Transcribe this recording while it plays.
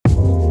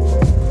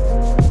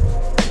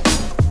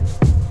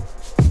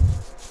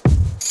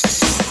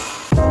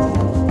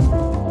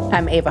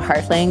I'm Ava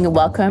Hartling.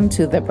 Welcome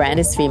to The Brand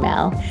is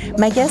Female.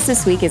 My guest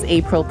this week is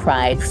April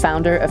Pride,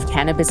 founder of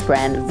cannabis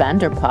brand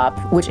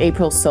Vanderpop, which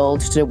April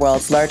sold to the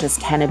world's largest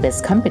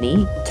cannabis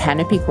company,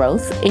 Canopy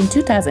Growth, in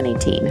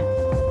 2018.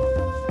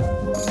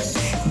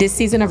 This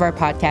season of our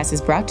podcast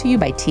is brought to you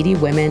by TD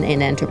Women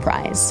in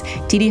Enterprise.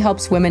 TD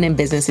helps women in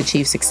business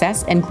achieve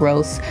success and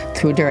growth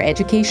through their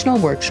educational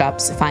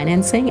workshops,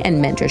 financing,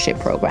 and mentorship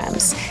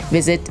programs.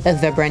 Visit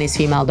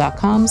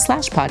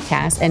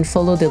thebrandisfemale.com/podcast and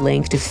follow the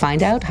link to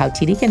find out how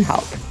TD can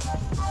help.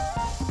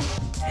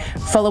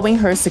 Following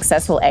her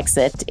successful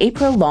exit,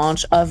 April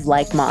launched Of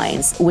Like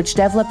Minds, which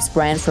develops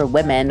brand for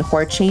women who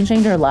are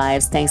changing their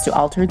lives thanks to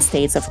altered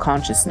states of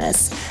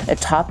consciousness, a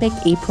topic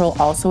April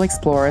also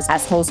explores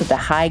as host of the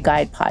High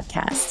Guide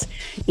podcast.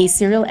 A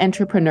serial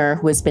entrepreneur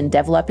who has been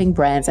developing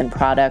brands and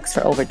products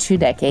for over 2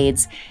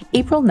 decades,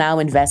 April now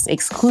invests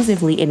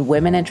exclusively in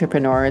women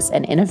entrepreneurs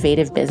and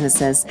innovative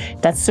businesses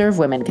that serve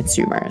women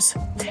consumers.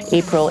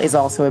 April is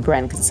also a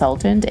brand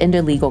consultant in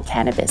the legal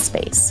cannabis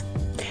space.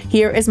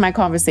 Here is my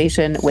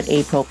conversation with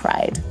April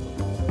Pride.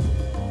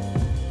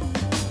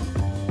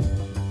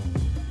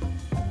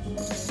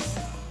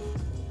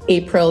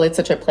 April, it's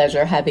such a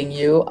pleasure having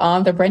you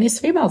on The Brand is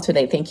Female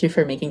today. Thank you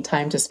for making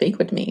time to speak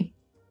with me.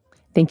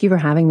 Thank you for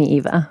having me,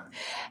 Eva.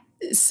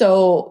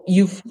 So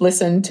you've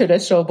listened to the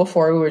show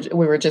before.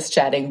 We were just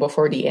chatting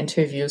before the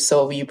interview,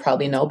 so you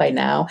probably know by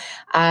now.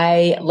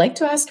 I like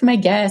to ask my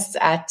guests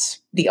at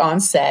the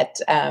onset,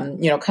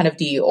 kind of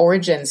the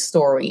origin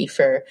story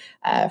for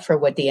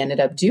what they ended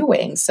up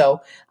doing.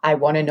 So I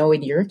want to know,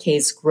 in your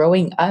case,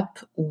 growing up,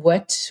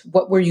 what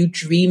were you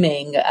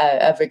dreaming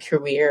of a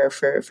career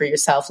for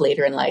yourself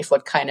later in life?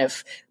 What kind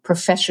of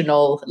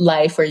professional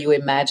life were you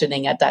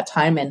imagining at that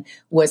time? And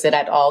was it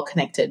at all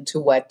connected to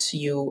what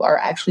you are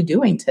actually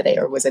doing today,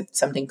 or was it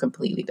something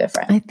completely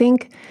different? I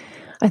think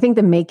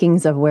the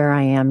makings of where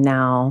I am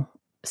now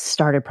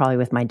started probably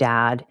with my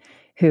dad,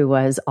 who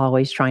was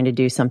always trying to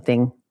do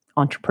something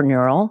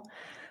entrepreneurial,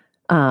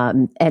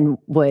 and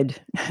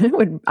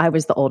I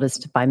was the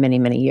oldest by many,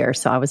 many years.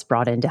 So I was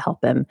brought in to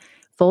help him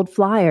fold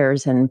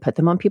flyers and put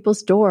them on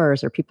people's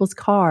doors or people's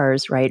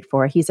cars, right?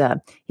 He's a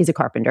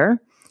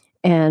carpenter.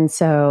 And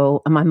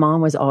so my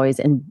mom was always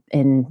in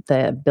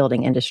the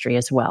building industry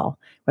as well,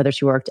 whether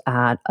she worked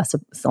at a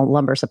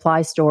lumber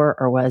supply store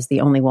or was the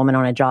only woman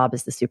on a job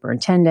as the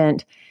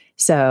superintendent.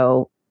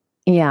 So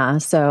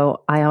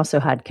I also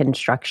had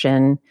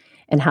construction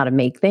and how to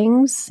make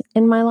things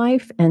in my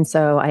life. And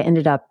so I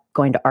ended up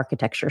going to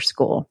architecture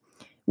school,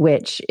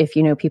 which, if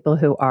you know people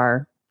who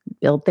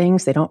build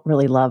things, they don't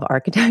really love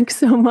architects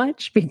so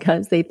much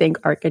because they think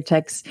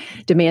architects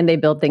demand they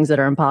build things that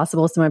are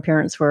impossible. So my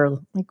parents were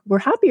like, we're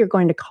happy you're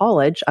going to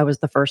college. I was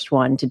the first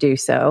one to do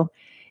so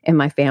in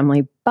my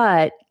family,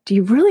 but do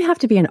you really have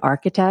to be an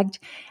architect?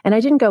 And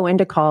I didn't go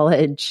into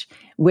college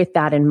with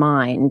that in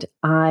mind.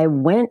 I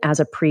went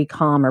as a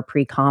pre-com or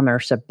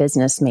pre-commerce, a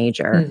business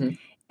major. Mm-hmm.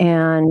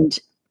 And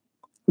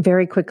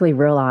very quickly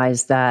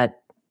realized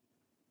that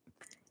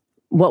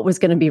what was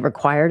going to be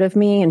required of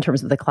me in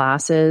terms of the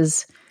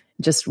classes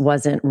just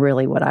wasn't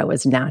really what I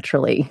was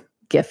naturally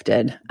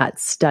gifted at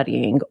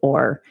studying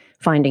or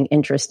finding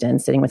interest in,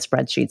 sitting with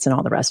spreadsheets and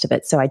all the rest of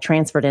it. So I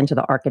transferred into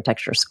the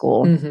architecture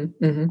school.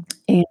 Mm-hmm, mm-hmm.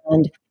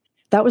 And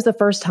that was the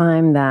first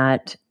time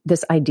that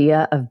this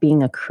idea of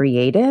being a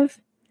creative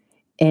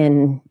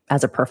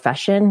as a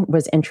profession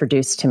was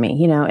introduced to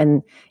me.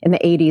 In the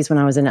 80s, when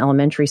I was in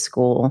elementary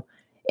school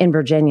in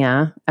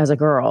Virginia as a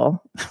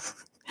girl,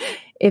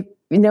 if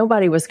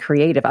nobody was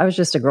creative, I was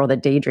just a girl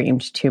that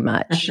daydreamed too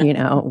much,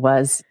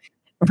 was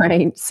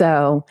right.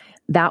 So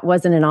that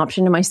wasn't an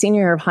option. In my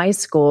senior year of high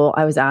school,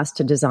 I was asked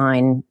to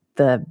design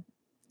the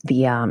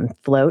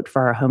float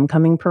for our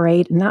homecoming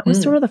parade. And that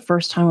was sort of the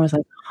first time I was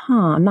like,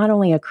 I'm not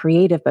only a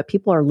creative, but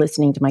people are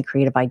listening to my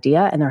creative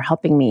idea and they're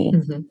helping me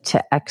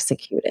to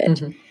execute it.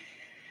 Mm-hmm.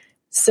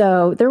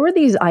 So there were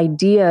these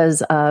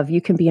ideas of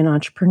you can be an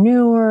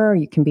entrepreneur,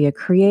 you can be a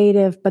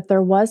creative, but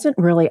there wasn't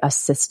really a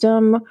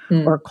system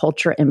or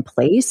culture in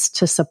place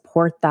to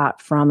support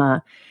that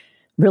from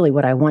really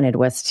what I wanted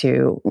was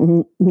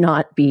to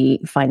not be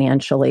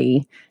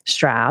financially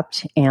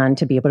strapped and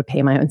to be able to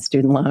pay my own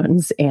student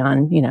loans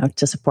and,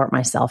 to support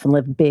myself and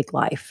live a big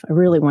life. I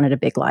really wanted a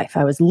big life.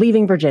 I was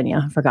leaving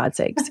Virginia, for God's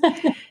sakes.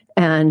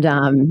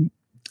 And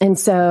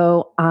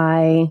so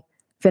I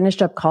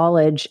finished up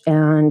college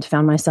and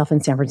found myself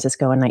in San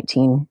Francisco in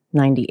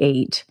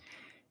 1998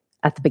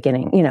 at the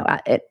beginning,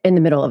 in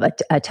the middle of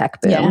a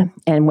tech boom,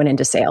 and went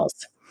into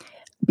sales.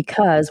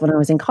 Because when I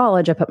was in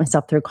college, I put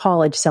myself through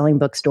college selling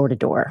books door to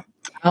door.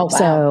 Oh, wow.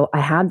 So I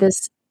had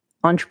this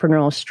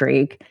entrepreneurial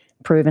streak,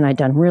 proven I'd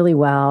done really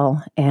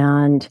well,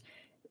 and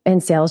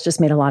sales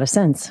just made a lot of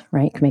sense,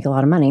 right? Could make a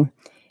lot of money.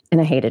 And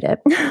I hated it.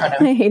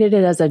 I hated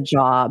it as a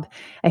job.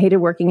 I hated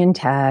working in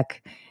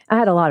tech. I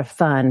had a lot of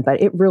fun,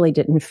 but it really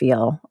didn't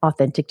feel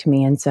authentic to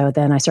me. And so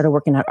then I started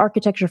working at an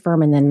architecture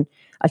firm and then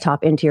a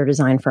top interior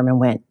design firm and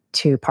went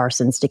to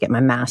Parsons to get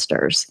my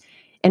master's.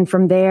 And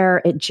from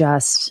there, it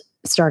just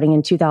starting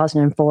in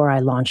 2004, I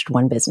launched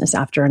one business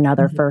after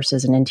another, first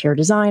as an interior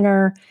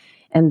designer,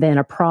 and then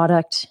a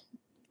product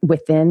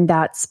within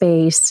that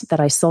space that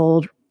I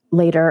sold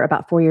later,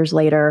 about 4 years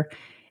later.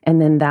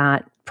 And then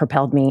that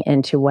propelled me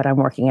into what I'm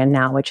working in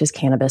now, which is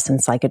cannabis and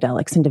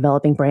psychedelics and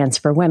developing brands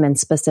for women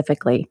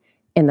specifically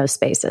in those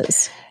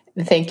spaces.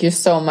 Thank you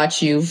so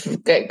much.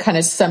 You've kind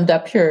of summed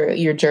up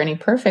your journey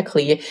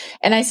perfectly.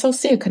 And I still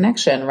see a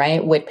connection,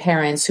 right, with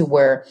parents who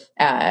were,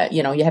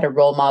 you had a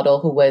role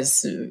model who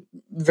was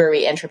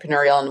very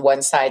entrepreneurial on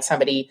one side,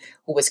 somebody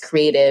who was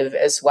creative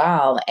as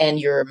well. And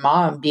your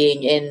mom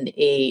being in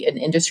an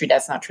industry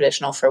that's not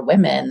traditional for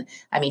women.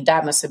 I mean,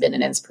 that must have been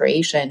an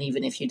inspiration,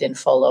 even if you didn't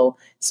follow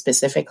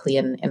specifically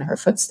in her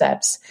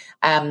footsteps.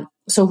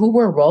 So who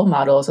were role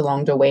models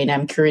along the way? And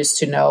I'm curious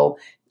to know,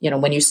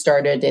 when you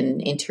started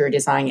in interior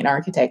design and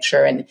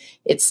architecture. And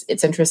it's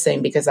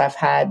interesting because I've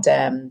had,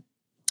 I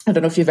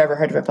don't know if you've ever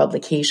heard of a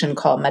publication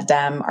called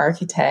Madame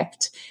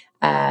Architect,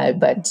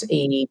 but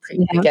a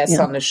guest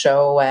on the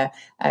show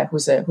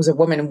who's a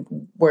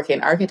woman working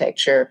in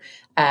architecture,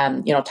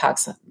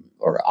 talks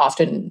or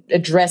often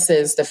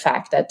addresses the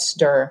fact that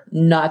there are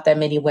not that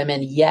many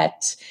women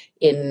yet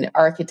in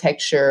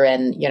architecture.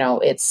 And,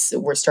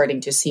 we're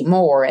starting to see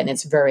more, and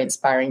it's very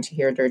inspiring to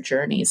hear their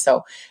journey.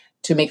 So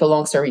to make a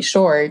long story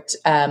short,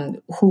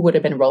 who would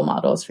have been role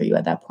models for you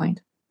at that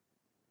point?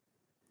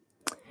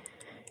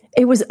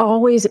 It was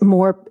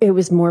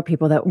more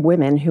people, that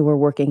women who were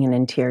working in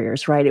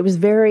interiors, right? It was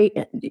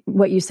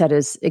what you said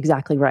is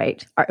exactly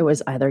right. It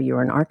was either you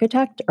were an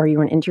architect or you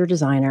were an interior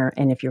designer.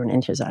 And if you're an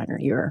interior designer,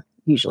 you're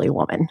usually a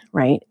woman,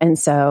 right? And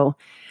so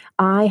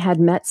I had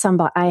met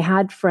I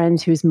had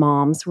friends whose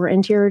moms were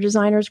interior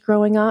designers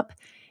growing up,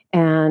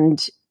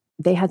 and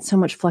they had so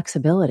much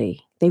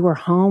flexibility. They were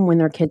home when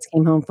their kids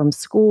came home from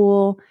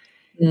school.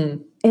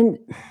 And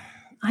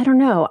I don't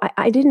know,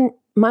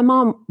 my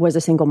mom was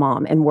a single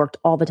mom and worked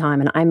all the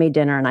time, and I made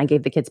dinner and I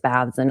gave the kids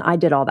baths and I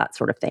did all that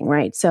sort of thing,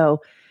 right?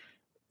 So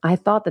I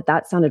thought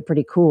that sounded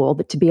pretty cool,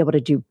 but to be able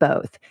to do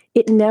both.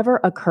 It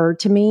never occurred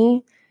to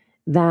me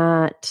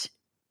that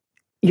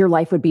your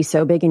life would be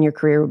so big and your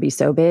career would be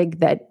so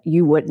big that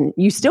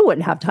you still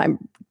wouldn't have time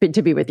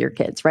to be with your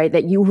kids, right?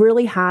 That you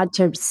really had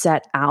to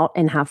set out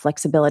and have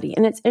flexibility.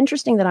 And it's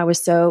interesting that I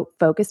was so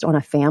focused on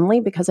a family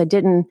because I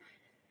didn't,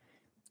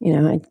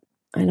 I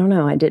don't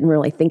know, I didn't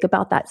really think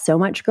about that so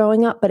much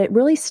growing up, but it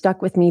really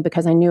stuck with me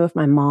because I knew if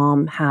my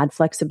mom had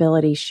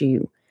flexibility, she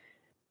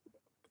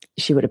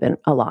would have been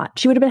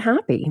she would have been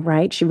happy,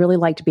 right? She really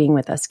liked being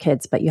with us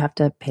kids, but you have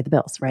to pay the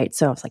bills, right?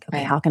 So I was like,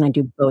 okay, how can I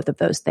do both of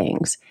those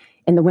things?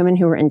 And the women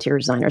who were interior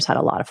designers had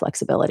a lot of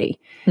flexibility.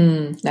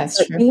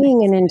 That's true.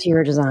 Being an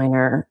interior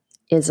designer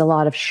is a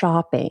lot of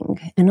shopping,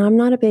 and I'm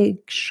not a big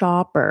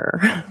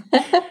shopper.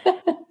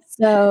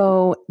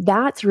 So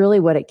that's really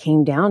what it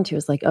came down to,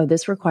 is like, oh,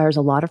 this requires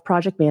a lot of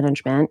project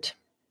management.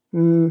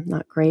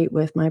 Not great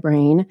with my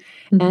brain.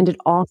 And it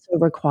also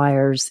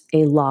requires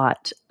a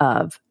lot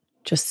of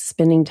just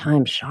spending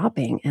time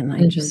shopping. And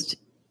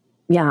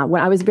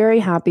when I was very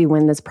happy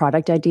when this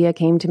product idea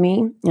came to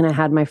me, and I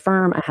had my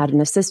firm, I had an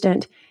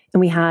assistant, and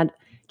we had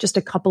just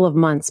a couple of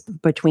months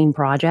between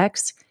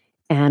projects,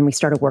 and we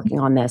started working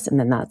on this. And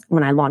then that's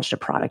when I launched a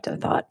product. I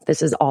thought,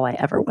 this is all I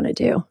ever want to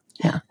do.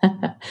 Yeah.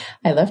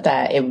 I love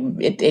that.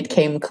 It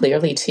came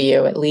clearly to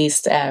you, at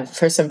least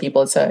for some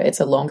people, it's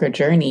a longer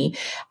journey.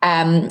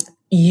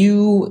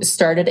 You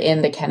started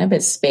in the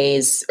cannabis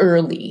space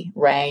early,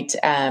 right?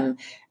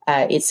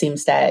 It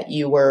seems that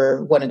you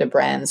were one of the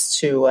brands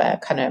to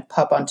kind of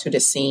pop onto the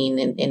scene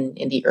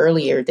in the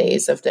earlier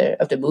days of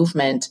the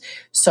movement.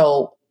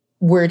 So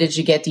where did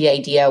you get the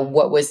idea?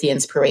 What was the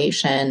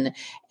inspiration?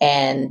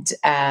 And,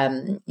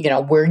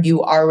 were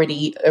you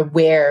already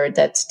aware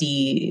that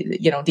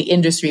the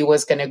industry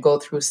was going to go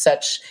through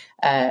such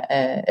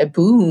a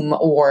boom,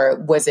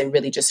 or was it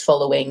really just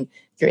following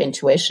your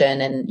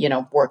intuition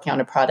and, working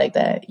on a product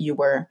that you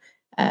were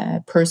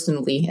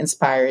personally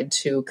inspired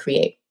to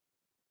create?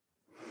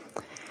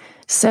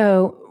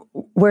 So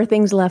where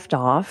things left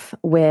off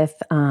with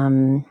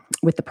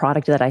the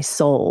product that I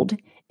sold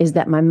is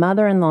that my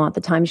mother-in-law at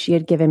the time, she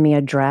had given me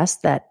a dress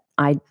that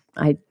I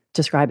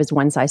describe as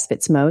one size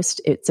fits most.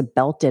 It's a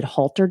belted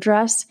halter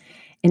dress,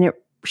 and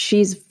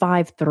she's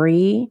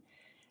 5'3"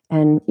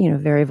 and,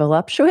 very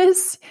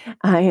voluptuous.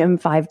 I am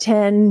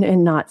 5'10"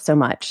 and not so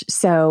much.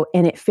 So,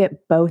 and it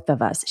fit both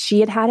of us. She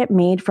had it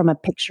made from a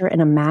picture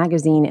in a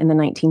magazine in the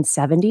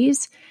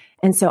 1970s.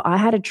 And so I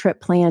had a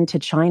trip planned to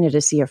China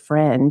to see a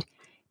friend.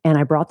 And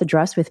I brought the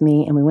dress with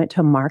me, and we went to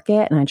a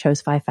market, and I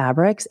chose 5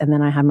 fabrics, and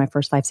then I had my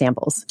first 5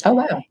 samples. Oh,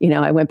 wow.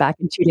 I went back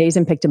in 2 days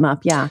and picked them up.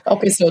 Yeah.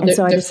 Okay. So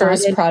the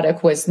first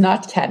product was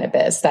not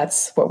cannabis.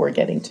 That's what we're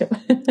getting to.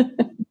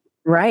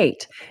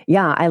 Right.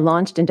 Yeah. I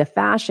launched into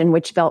fashion,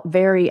 which felt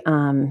very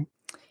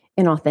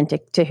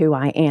inauthentic to who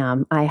I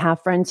am. I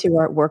have friends who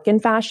work in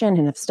fashion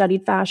and have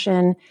studied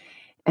fashion.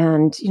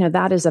 And,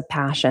 that is a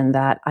passion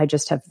that I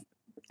just have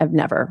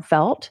never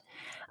felt.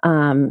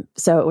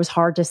 So it was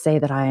hard to say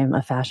that I am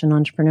a fashion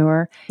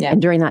entrepreneur. Yeah.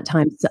 And during that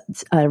time,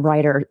 a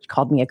writer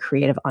called me a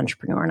creative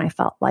entrepreneur, and I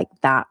felt like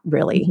that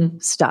really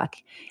stuck.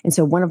 And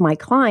so one of my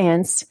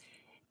clients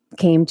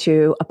came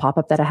to a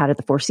pop-up that I had at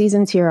the Four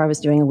Seasons here. I was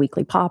doing a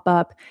weekly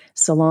pop-up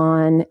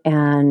salon,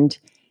 and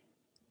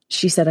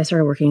she said, I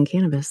started working in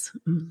cannabis.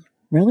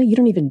 Really? You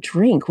don't even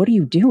drink. What are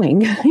you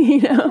doing?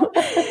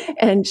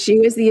 And she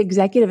was the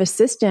executive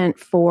assistant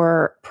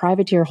for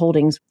Privateer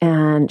Holdings.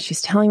 And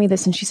she's telling me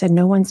this, and she said,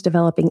 no one's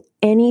developing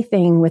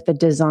anything with the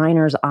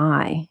designer's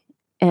eye.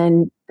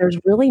 And there's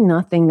really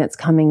nothing that's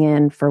coming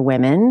in for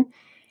women.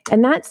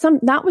 And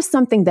that was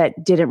something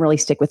that didn't really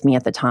stick with me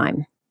at the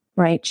time,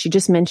 right? She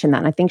just mentioned that.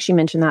 And I think she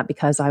mentioned that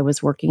because I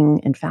was working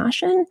in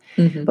fashion.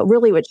 Mm-hmm. But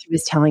really what she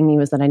was telling me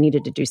was that I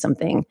needed to do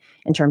something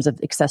in terms of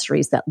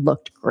accessories that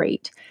looked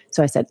great.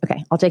 So I said,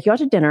 okay, I'll take you out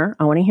to dinner.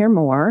 I want to hear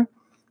more.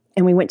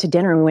 And we went to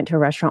dinner, and we went to a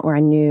restaurant where I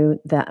knew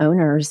the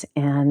owners.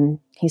 And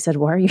he said,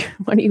 why do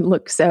you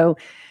look so,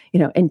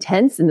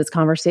 intense in this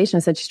conversation? I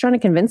said, she's trying to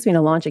convince me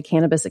to launch a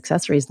cannabis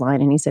accessories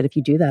line. And he said, if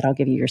you do that, I'll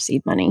give you your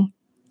seed money.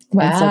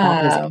 Wow. And so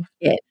that was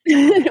it.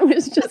 It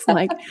was just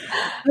like,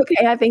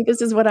 okay, I think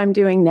this is what I'm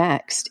doing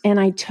next. And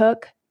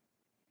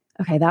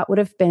that would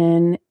have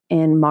been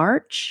in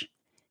March.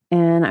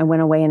 And I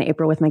went away in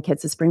April with my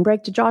kids to spring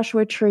break to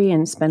Joshua Tree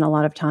and spent a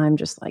lot of time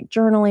just like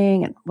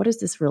journaling and what does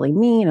this really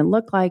mean and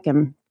look like?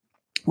 And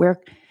where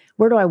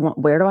do I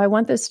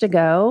want this to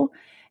go?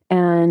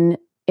 And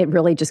it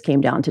really just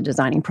came down to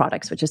designing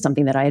products, which is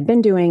something that I had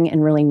been doing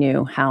and really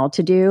knew how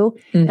to do.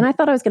 Mm-hmm. And I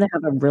thought I was going to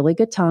have a really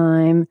good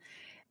time,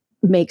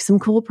 make some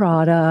cool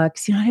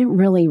products. I didn't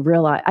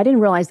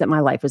realize that my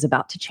life was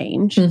about to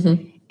change.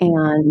 Mm-hmm.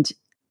 And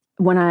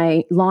when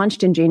I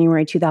launched in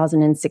January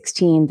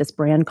 2016, this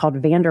brand called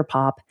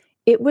Vanderpop,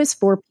 it was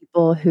for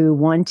people who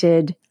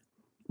wanted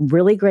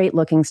really great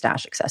looking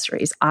stash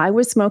accessories. I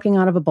was smoking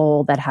out of a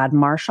bowl that had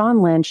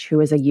Marshawn Lynch,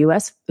 who at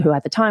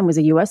the time was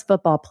a U.S.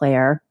 football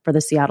player for the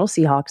Seattle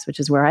Seahawks, which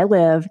is where I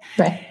live,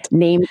 right,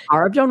 named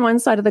carved on one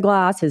side of the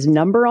glass, his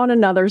number on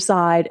another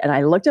side. And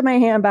I looked at my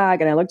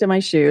handbag and I looked at my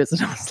shoes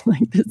and I was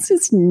like, this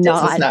is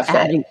not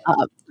adding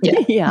up.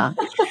 Yeah. Yeah.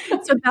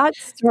 So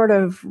that's sort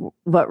of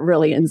what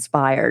really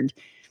inspired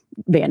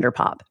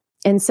Vanderpop.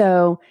 And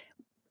so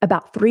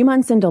about 3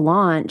 months into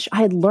launch,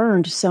 I had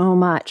learned so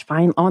much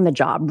on the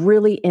job,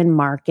 really in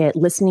market,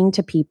 listening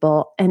to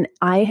people. And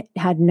I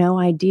had no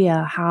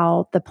idea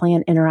how the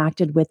plant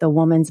interacted with a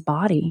woman's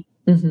body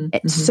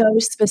so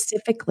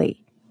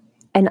specifically.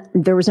 And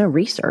there was no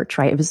research,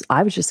 right?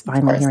 I was just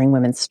finally hearing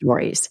women's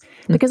stories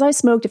because I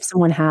smoked if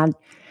someone had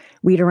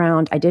weed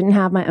around. I didn't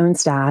have my own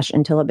stash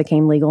until it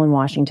became legal in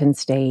Washington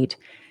state.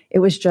 It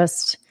was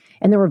just...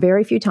 And there were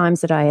very few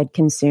times that I had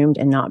consumed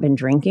and not been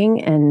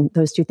drinking. And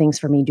those two things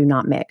for me do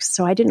not mix.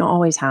 So I didn't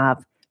always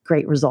have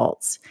great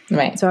results.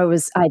 Right. So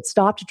I'd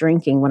stopped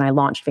drinking when I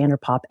launched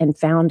Vanderpop and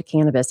found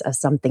cannabis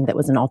as something that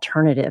was an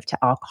alternative to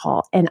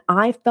alcohol. And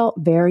I felt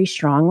very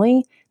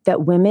strongly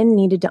that women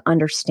needed to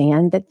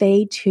understand that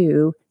they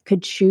too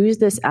could choose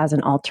this as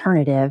an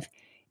alternative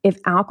if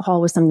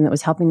alcohol was something that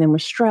was helping them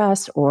with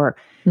stress or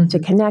to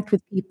connect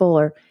with people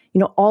or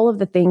all of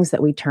the things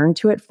that we turn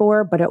to it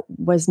for, but it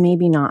was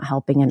maybe not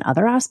helping in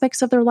other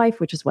aspects of their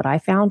life, which is what I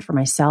found for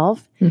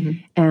myself.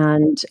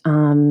 And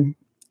and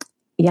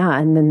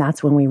then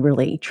that's when we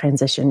really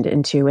transitioned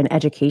into an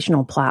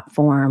educational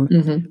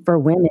platform for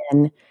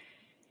women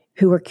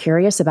who were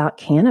curious about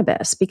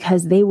cannabis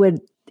because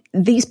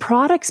these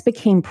products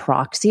became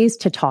proxies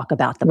to talk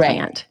about the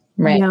plant.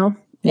 Right.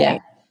 Yeah.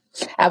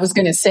 I was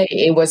going to say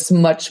it was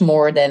much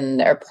more than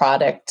a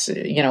product,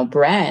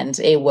 brand.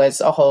 It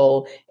was a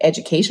whole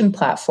education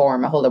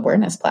platform, a whole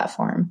awareness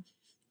platform,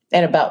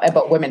 and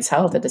about women's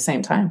health at the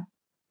same time.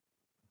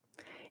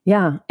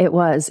 Yeah, it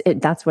was.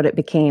 That's what it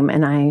became.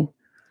 And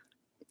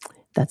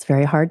that's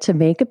very hard to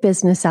make a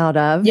business out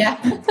of. Yeah.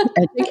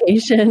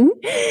 Education.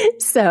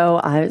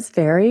 So I was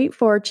very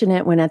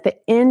fortunate when at the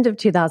end of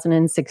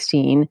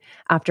 2016,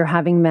 after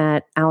having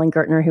met Alan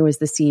Gertner, who was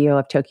the CEO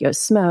of Tokyo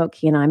Smoke,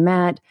 he and I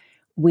met.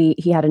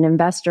 He had an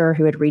investor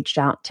who had reached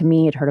out to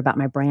me, had heard about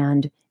my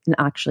brand, and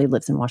actually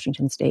lives in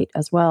Washington state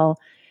as well.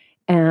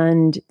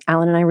 And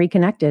Alan and I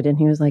reconnected, and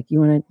he was like, do you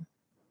want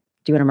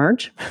to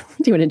merge?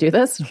 Do you want to do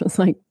this? I was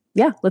like,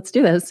 yeah, let's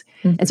do this.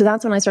 And so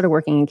that's when I started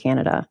working in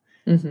Canada.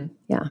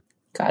 Yeah.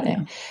 Got it.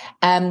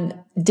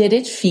 Did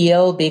it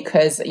feel,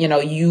 because,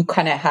 you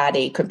kind of had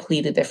a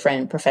completely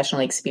different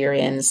professional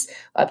experience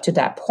up to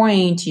that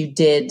point, you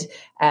did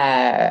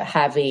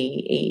have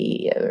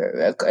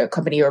a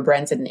company or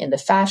brands in the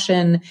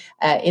fashion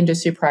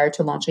industry prior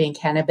to launching in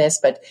cannabis,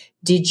 but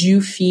did you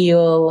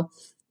feel,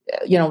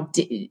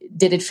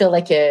 did it feel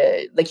like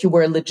you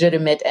were a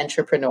legitimate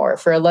entrepreneur?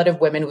 For a lot of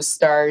women who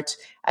start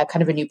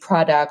kind of a new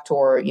product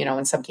or,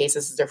 in some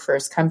cases it's their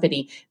first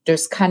company,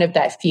 there's kind of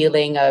that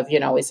feeling of,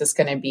 is this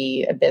going to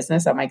be a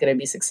business? Am I going to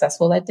be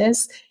successful at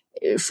this?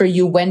 For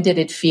you, when did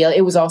it feel?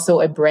 It was also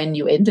a brand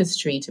new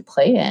industry to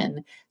play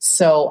in.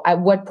 So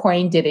at what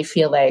point did it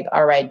feel like,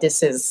 all right,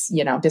 this is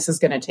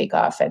going to take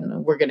off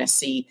and we're going to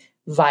see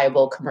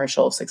viable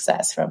commercial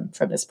success from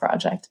this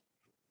project?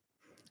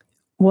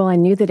 Well, I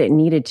knew that it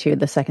needed to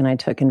the second I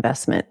took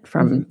investment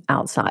from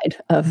outside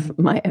of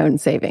my own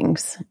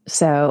savings.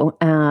 So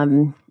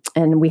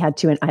and I had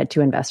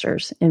two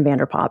investors in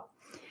Vanderpop,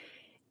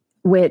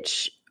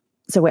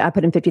 so I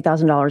put in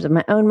 $50,000 of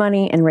my own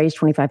money and raised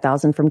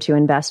 $25,000 from two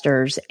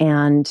investors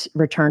and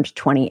returned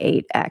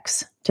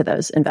 28x to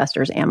those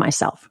investors and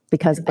myself,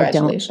 because I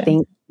don't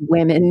think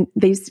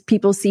these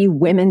people see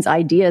women's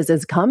ideas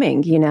as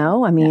coming,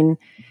 I mean,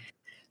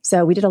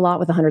 so we did a lot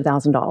with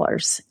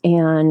 $100,000.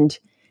 And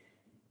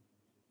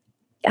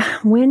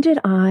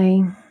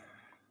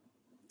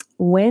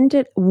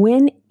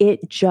when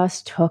it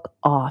just took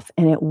off,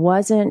 and it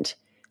wasn't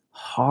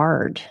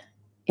hard.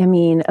 I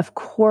mean, of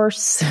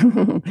course,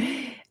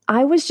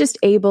 I was just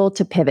able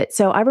to pivot.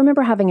 So I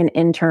remember having an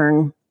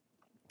intern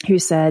who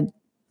said,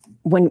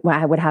 when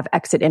I would have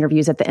exit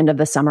interviews at the end of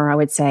the summer, I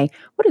would say,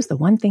 what is the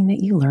one thing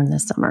that you learned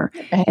this summer?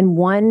 Right. And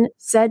one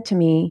said to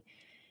me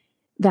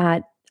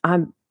that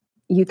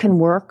you can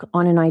work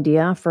on an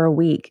idea for a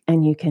week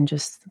and you can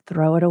just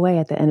throw it away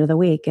at the end of the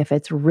week if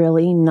it's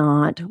really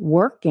not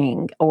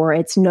working, or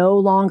it's no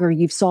longer,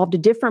 you have a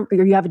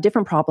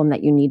different problem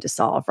that you need to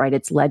solve, right?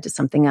 It's led to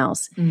something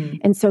else. Mm-hmm.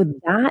 And so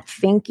that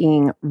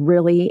thinking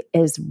really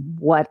is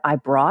what I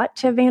brought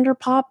to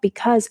Vanderpop,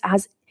 because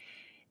as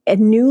a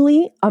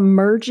newly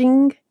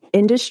emerging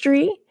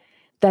industry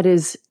that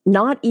is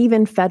not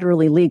even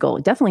federally legal,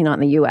 definitely not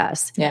in the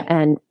US,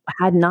 and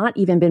had not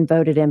even been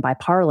voted in by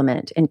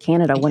Parliament in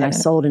Canada when I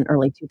sold in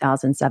early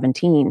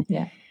 2017.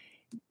 Yeah.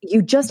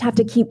 You just have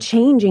to keep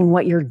changing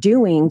what you're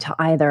doing to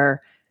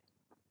either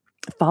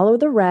follow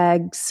the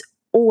regs,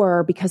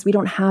 or because we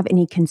don't have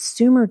any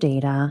consumer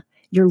data,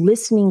 you're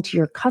listening to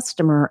your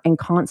customer and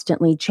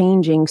constantly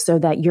changing so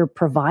that you're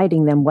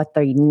providing them what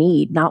they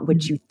need, not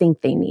what you think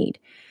they need.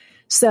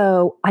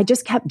 So I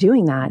just kept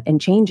doing that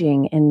and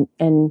changing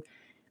and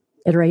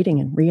iterating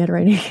and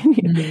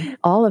reiterating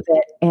all of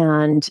it.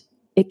 And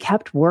it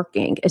kept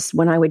working. It's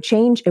when I would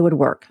change, it would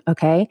work.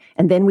 Okay.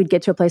 And then we'd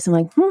get to a place I'm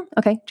like,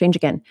 okay, change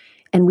again.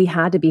 And we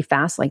had to be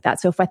fast like that.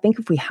 So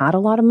if we had a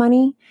lot of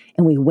money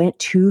and we went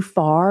too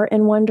far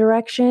in one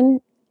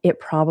direction, it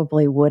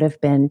probably would have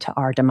been to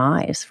our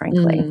demise,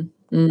 frankly.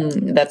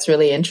 That's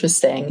really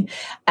interesting.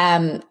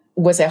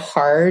 Was it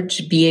hard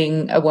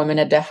being a woman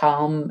at the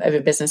helm of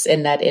a business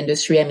in that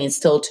industry? I mean,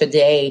 still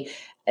today,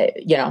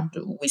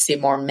 we see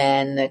more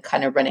men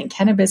kind of running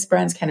cannabis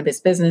brands, cannabis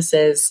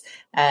businesses.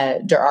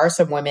 There are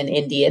some women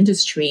in the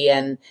industry,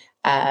 and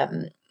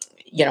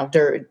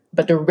they're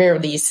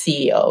rarely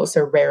CEOs.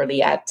 They're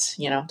rarely at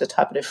the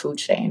top of the food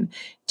chain.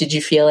 Did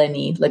you feel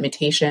any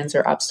limitations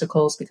or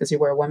obstacles because you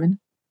were a woman?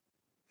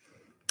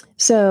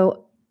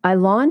 So I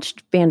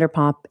launched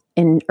Vanderpop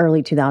in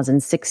early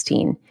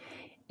 2016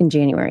 in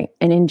January,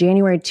 and in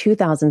January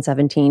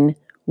 2017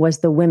 was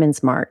the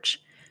Women's March.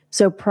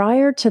 So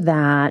prior to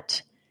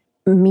that,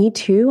 Me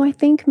Too, I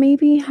think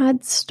maybe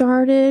had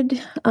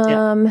started,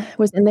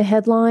 was in the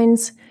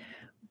headlines,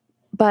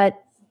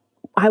 but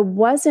I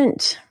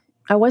wasn't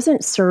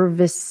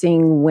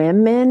servicing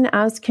women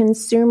as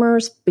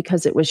consumers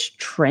because it was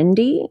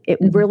trendy. It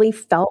really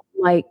felt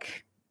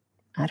like,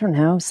 I don't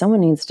know, someone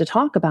needs to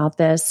talk about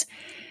this.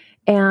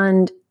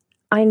 And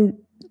I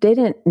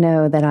didn't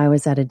know that I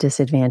was at a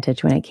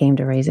disadvantage when it came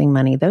to raising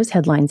money. Those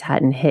headlines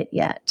hadn't hit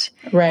yet,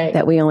 right?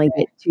 That we only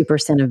get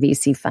 2% of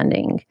VC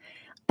funding.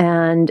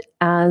 And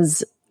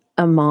as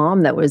a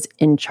mom that was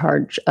in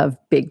charge of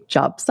big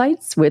job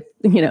sites with,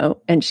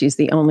 and she's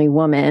the only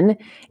woman,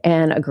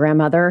 and a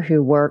grandmother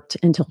who worked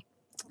until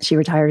she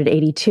retired at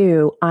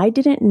 82, I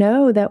didn't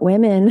know that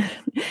women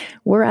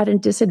were at a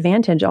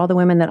disadvantage. All the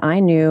women that I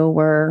knew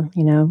were,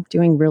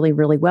 doing really,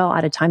 really well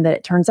at a time that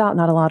it turns out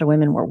not a lot of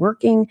women were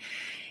working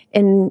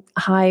in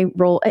high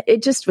role.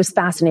 It just was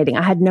fascinating.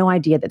 I had no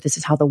idea that this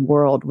is how the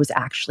world was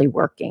actually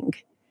working.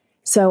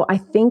 So I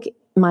think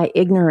my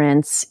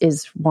ignorance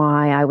is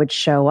why I would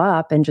show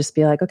up and just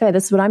be like, okay,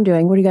 this is what I'm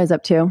doing. What are you guys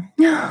up to?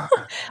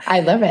 I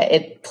love it.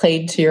 It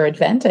played to your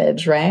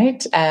advantage,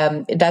 right?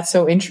 That's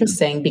so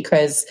interesting,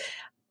 because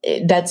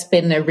that's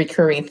been a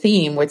recurring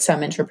theme with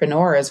some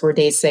entrepreneurs where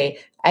they say,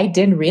 I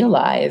didn't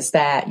realize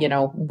that,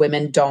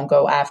 women don't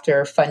go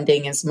after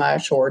funding as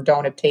much or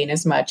don't obtain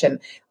as much. And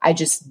I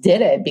just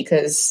did it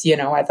because,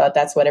 I thought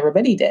that's what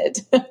everybody did.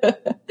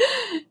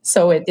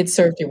 So it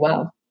served you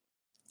well.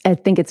 I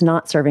think it's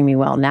not serving me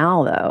well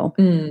now, though.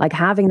 Like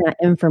having that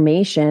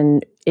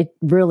information, it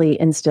really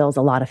instills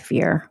a lot of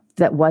fear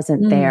that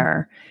wasn't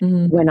there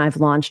when I've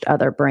launched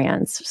other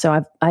brands.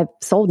 So I've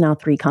sold now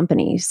 3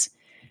 companies.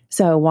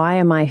 So why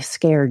am I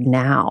scared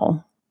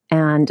now?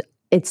 And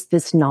it's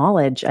this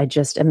knowledge. I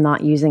just am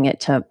not using it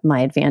to my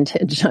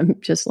advantage. I'm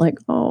just like,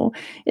 oh,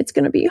 it's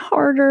going to be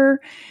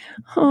harder.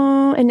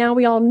 Oh, and now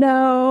we all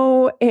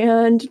know,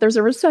 and there's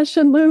a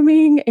recession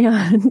looming.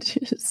 And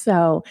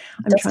so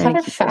that's kind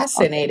of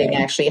fascinating,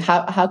 actually.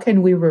 How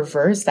can we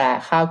reverse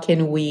that? How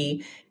can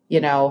we,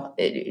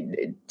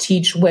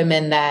 teach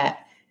women that,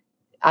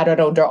 I don't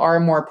know, there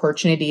are more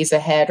opportunities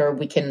ahead, or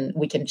we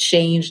can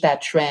change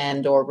that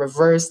trend or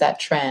reverse that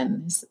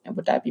trend?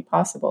 Would that be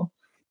possible?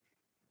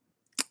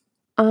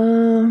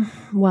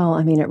 Well,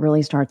 I mean, it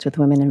really starts with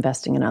women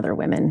investing in other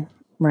women,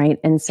 right?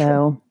 And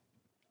so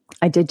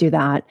I did do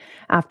that.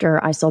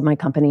 After I sold my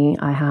company,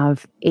 I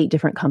have 8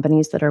 different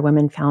companies that are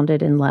women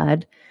founded and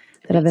led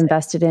that I've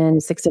invested in.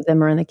 6 of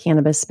them are in the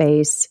cannabis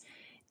space.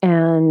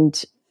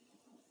 And,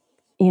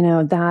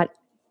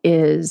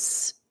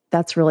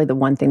 that's really the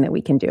one thing that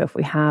we can do if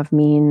we have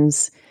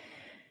means,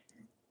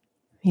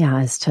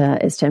 is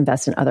to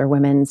invest in other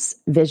women's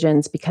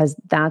visions, because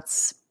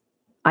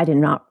I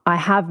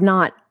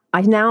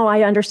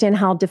understand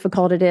how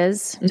difficult it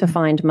is to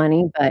find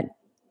money, but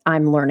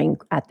I'm learning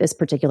at this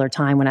particular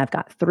time when I've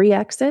got 3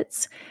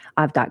 exits,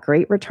 I've got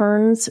great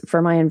returns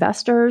for my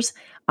investors.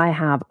 I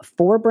have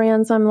 4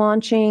 brands I'm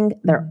launching.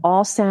 They're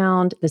all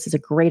sound. This is a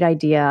great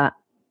idea.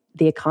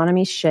 The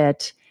economy's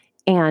shit.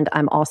 And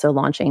I'm also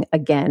launching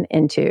again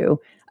into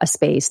a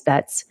space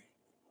that's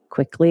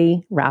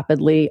quickly,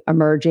 rapidly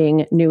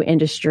emerging, new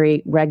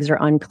industry. Regs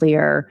are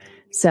unclear.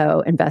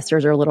 So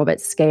investors are a little bit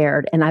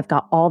scared. And I've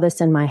got all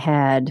this in my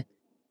head.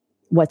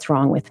 What's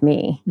wrong with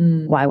me?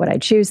 Why would I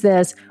choose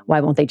this? Why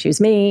won't they choose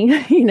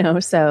me?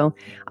 So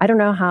I don't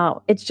know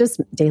how. It's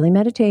just daily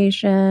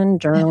meditation,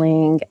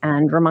 journaling,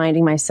 and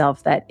reminding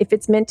myself that if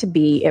it's meant to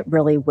be, it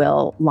really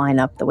will line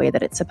up the way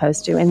that it's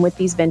supposed to. And with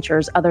these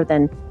ventures, other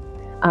than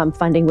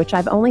funding, which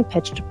I've only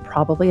pitched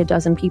probably a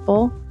dozen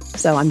people,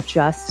 so I'm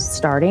just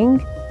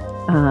starting,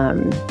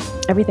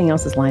 everything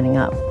else is lining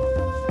up.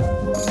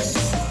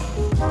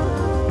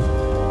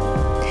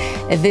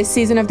 This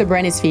season of The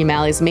Brand is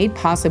Female is made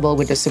possible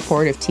with the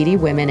support of TD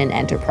Women in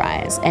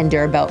Enterprise, and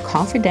they're about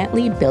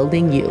confidently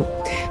building you.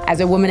 As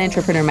a woman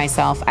entrepreneur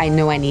myself, I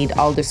know I need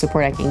all the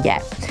support I can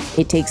get.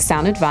 It takes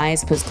sound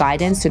advice plus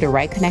guidance to the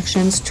right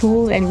connections,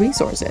 tools, and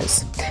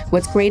resources.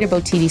 What's great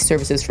about TD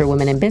Services for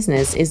Women in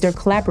Business is their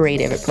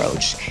collaborative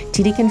approach.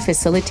 TD can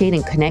facilitate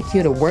and connect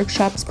you to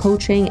workshops,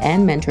 coaching,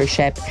 and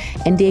mentorship,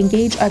 and they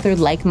engage other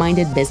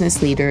like-minded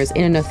business leaders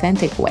in an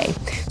authentic way,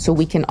 so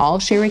we can all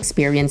share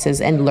experiences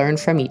and learn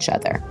from each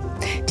other.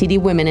 TD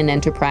Women in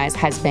Enterprise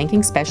has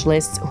banking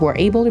specialists who are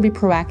able to be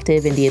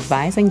proactive in the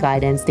advice and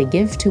guidance they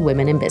give to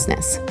women in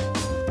business.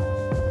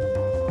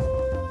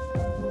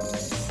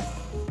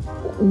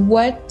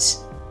 What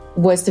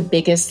was the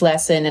biggest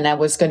lesson? And I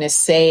was going to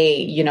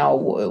say,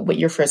 with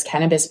your first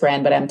cannabis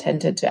brand, but I'm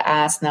tempted to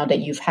ask now that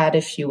you've had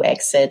a few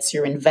exits,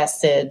 you're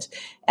invested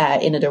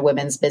in other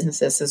women's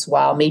businesses as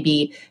well.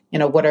 Maybe,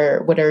 what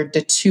are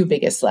the 2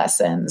 biggest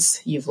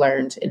lessons you've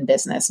learned in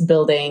business,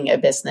 building a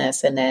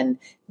business and then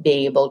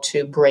being able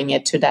to bring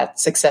it to that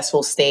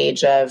successful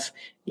stage of,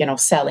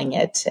 selling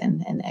it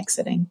and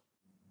exiting?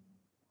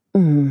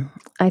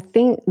 I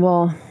think,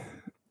 the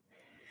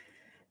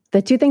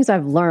 2 things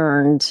I've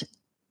learned,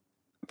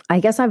 I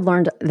guess I've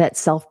learned that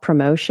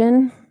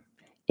self-promotion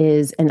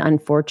is an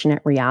unfortunate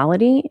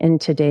reality in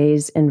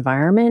today's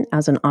environment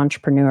as an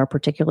entrepreneur,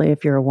 particularly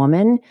if you're a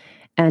woman.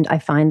 And I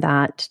find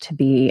that to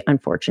be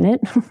unfortunate.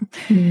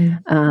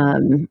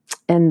 And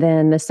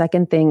then the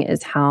second thing is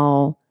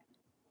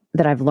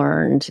that I've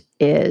learned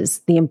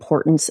is the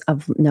importance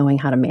of knowing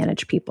how to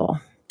manage people.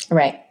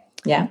 Right.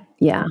 Yeah.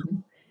 Yeah.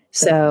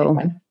 So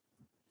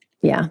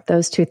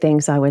those 2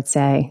 things I would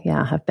say,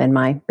 have been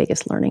my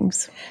biggest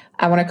learnings.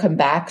 I want to come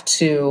back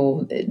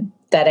to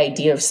that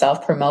idea of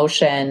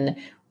self-promotion.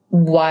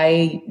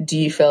 Why do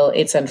you feel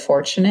it's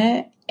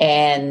unfortunate?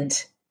 And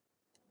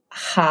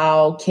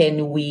how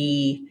can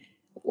we,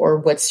 or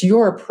what's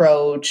your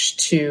approach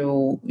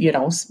to,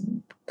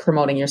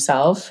 promoting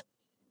yourself?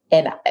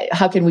 And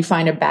how can we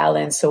find a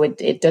balance so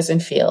it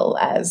doesn't feel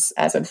as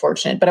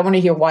unfortunate? But I want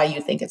to hear why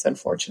you think it's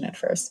unfortunate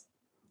first.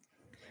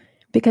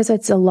 Because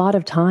it's a lot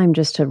of time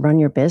just to run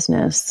your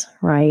business,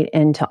 right?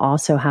 And to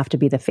also have to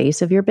be the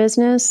face of your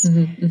business.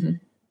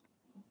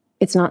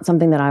 It's not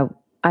something that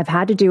I've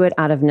had to do it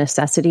out of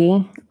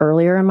necessity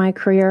earlier in my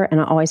career.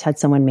 And I always had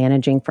someone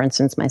managing, for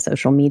instance, my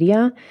social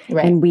media.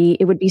 Right. And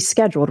it would be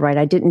scheduled, right?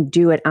 I didn't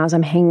do it as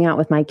I'm hanging out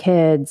with my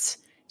kids,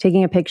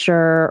 taking a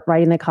picture,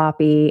 writing the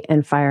copy,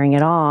 and firing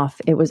it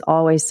off. It was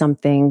always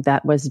something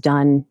that was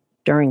done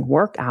during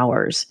work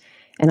hours.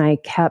 And I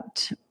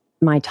kept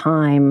my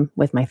time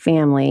with my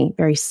family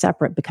very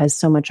separate because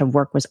so much of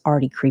work was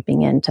already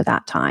creeping into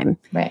that time.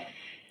 Right.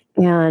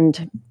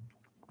 And,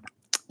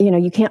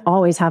 you can't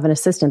always have an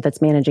assistant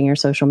that's managing your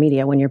social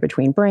media when you're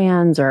between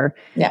brands or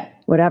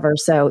whatever.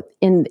 So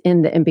in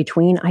the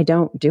in-between, I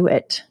don't do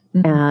it.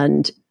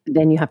 And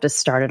then you have to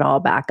start it all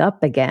back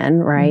up again,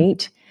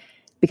 right?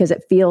 Because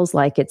it feels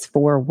like it's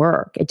for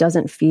work. It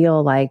doesn't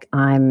feel like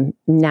I'm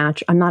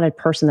not a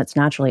person that's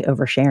naturally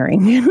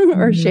oversharing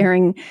or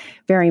sharing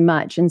very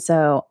much. And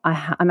so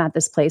I'm at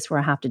this place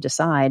where I have to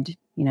decide,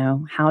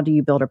 how do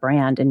you build a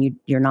brand and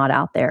you're not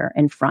out there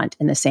in front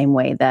in the same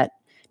way that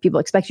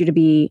people expect you to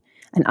be.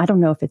 And I don't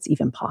know if it's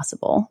even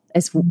possible.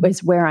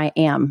 It's where I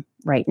am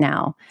right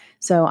now.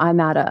 So I'm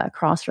at a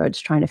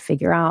crossroads trying to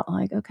figure out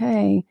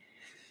okay,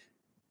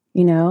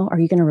 are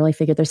you going to really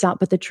figure this out?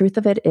 But the truth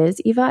of it is,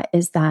 Eva,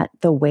 is that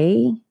the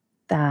way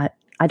that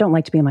I don't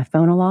like to be on my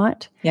phone a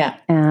lot. Yeah.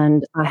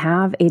 And I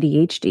have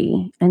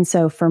ADHD. And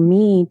so for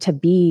me to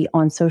be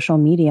on social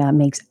media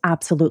makes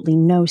absolutely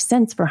no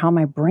sense for how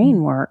my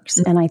brain works.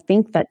 And I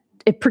think that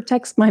it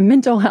protects my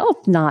mental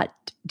health not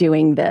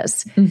doing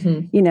this,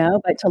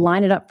 but to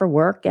line it up for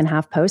work and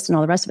have posts and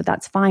all the rest of it,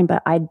 that's fine.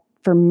 But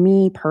for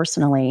me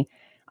personally,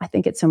 I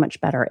think it's so much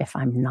better if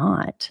I'm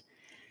not.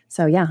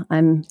 So yeah,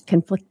 I'm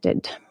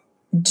conflicted.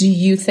 Do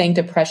you think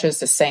the pressure is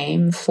the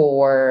same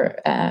for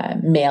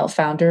male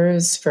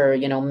founders, for,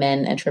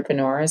 men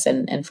entrepreneurs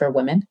and for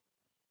women?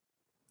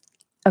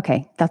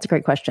 Okay, that's a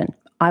great question.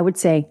 I would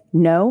say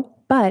no,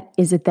 but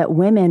is it that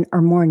women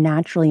are more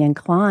naturally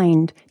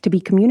inclined to be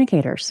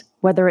communicators,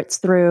 whether it's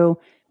through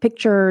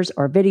pictures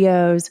or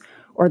videos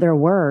or their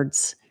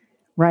words,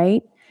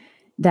 right?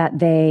 That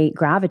they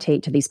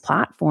gravitate to these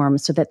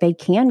platforms so that they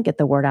can get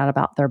the word out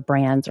about their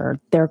brands or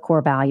their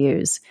core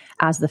values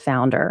as the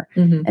founder.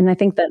 And I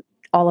think that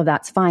all of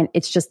that's fine.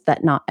 It's just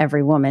that not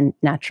every woman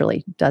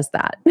naturally does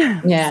that.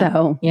 Yeah.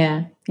 So,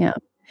 yeah. Yeah.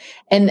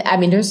 And I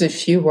mean, there's a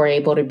few who are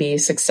able to be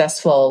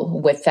successful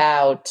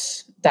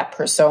without that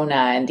persona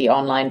and the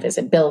online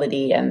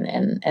visibility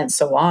and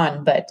so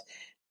on. But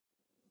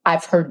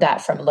I've heard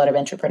that from a lot of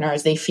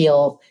entrepreneurs. They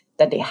feel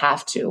that they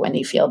have to, and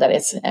they feel that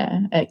it's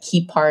a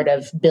key part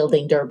of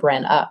building their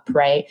brand up,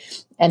 right?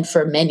 And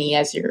for many,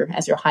 as you're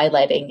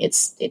highlighting,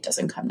 it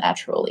doesn't come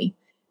naturally,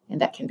 and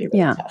that can be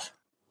really tough.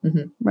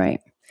 Right.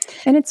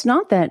 And it's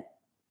not that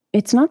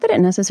it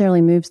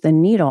necessarily moves the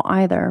needle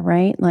either,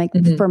 right? Like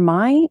for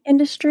my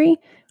industry,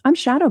 I'm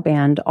shadow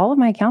banned. All of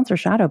my accounts are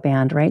shadow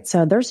banned, right?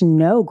 So there's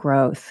no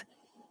growth.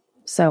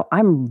 So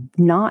I'm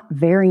not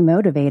very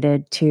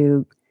motivated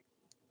to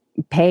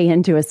pay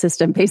into a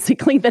system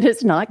basically that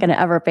is not going to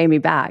ever pay me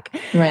back.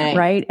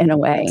 Right. In a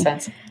way. Makes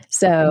sense.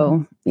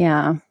 So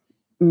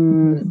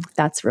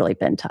that's really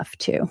been tough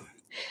too.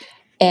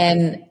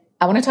 And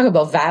I want to talk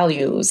about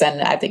values,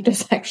 and I think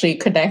there's actually a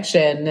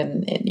connection,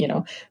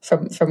 and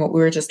from what we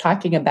were just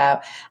talking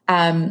about.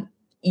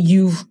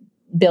 You've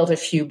built a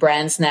few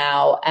brands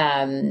now,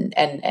 and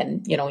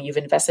you've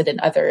invested in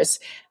others.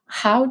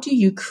 How do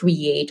you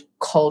create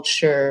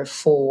culture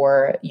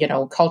for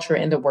culture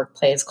in the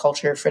workplace,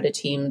 culture for the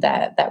team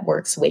that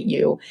works with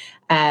you,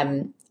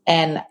 and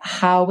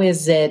how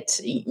is it?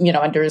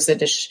 And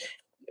there's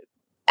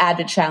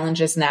added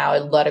challenges now. A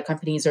lot of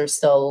companies are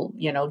still,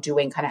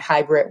 doing kind of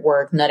hybrid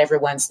work. Not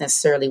everyone's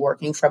necessarily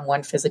working from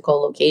one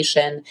physical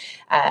location.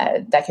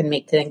 That can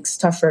make things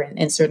tougher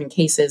in certain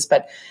cases.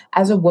 But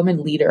as a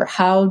woman leader,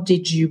 how do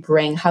you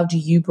bring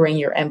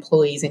your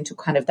employees into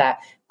kind of that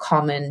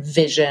common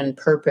vision,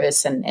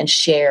 purpose, and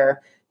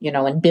share,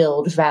 and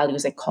build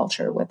values and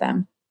culture with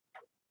them?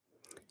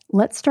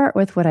 Let's start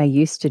with what I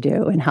used to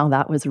do and how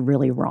that was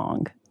really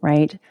wrong,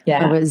 right?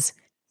 Yeah. I was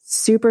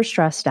super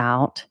stressed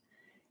out.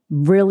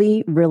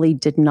 Really, really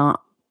did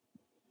not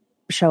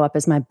show up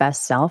as my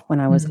best self when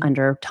I was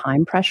under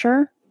time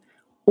pressure,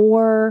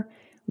 or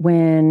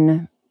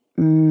when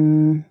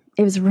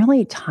it was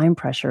really time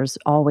pressure's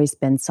always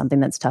been something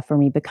that's tough for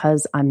me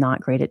because I'm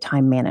not great at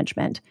time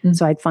management.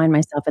 So I'd find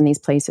myself in these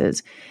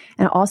places.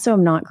 And also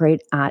I'm not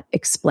great at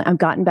I've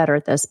gotten better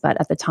at this, but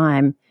at the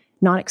time,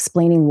 not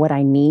explaining what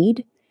I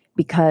need,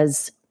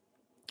 because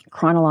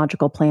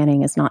chronological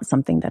planning is not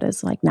something that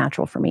is like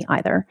natural for me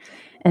either.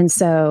 And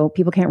so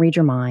people can't read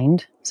your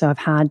mind. So I've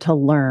had to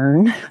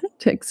learn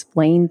to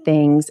explain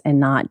things and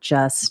not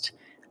just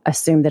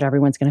assume that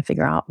everyone's going to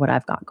figure out what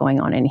I've got going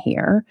on in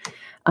here.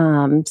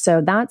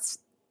 So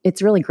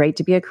it's really great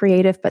to be a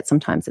creative, but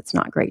sometimes it's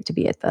not great to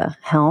be at the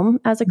helm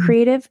as a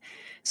creative.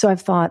 So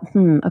I've thought,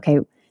 okay,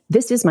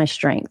 this is my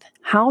strength.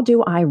 How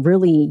do I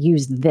really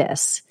use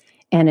this?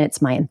 And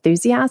it's my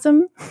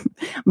enthusiasm,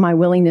 my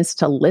willingness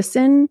to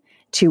listen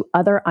to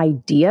other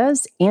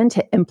ideas and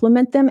to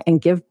implement them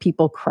and give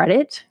people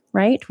credit,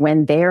 right?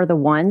 When they're the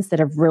ones that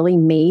have really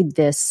made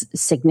this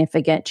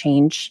significant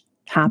change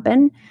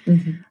happen.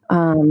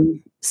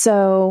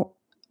 So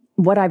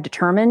what I've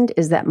determined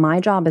is that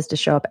my job is to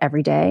show up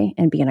every day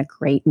and be in a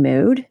great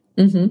mood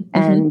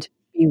and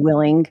be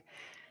willing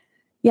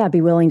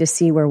to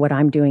see where what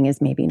I'm doing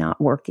is maybe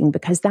not working,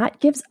 because that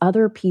gives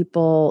other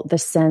people the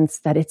sense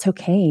that it's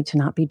okay to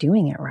not be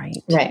doing it right.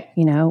 Right.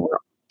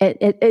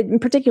 It in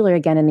particular,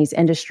 again, in these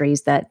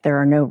industries that there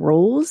are no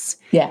rules.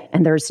 Yeah.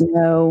 And there's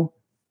no,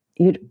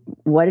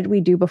 what did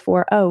we do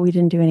before? Oh, we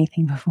didn't do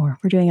anything before.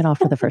 We're doing it all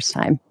for the first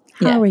time.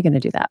 How are we going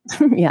to do that?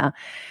 Yeah.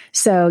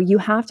 So you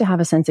have to have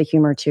a sense of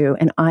humor too.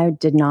 And I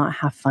did not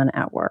have fun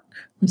at work.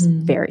 I was a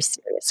very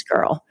serious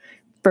girl.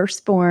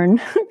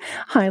 Firstborn,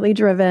 highly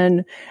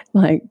driven,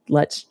 like,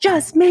 let's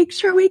just make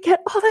sure we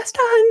get all this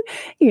done,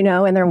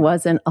 and there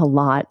wasn't a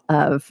lot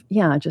of,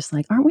 just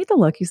like, aren't we the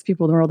luckiest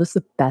people in the world? This is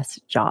the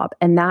best job.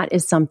 And that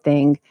is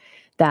something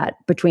that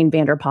between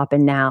Vanderpop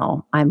and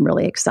now, I'm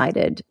really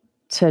excited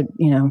to,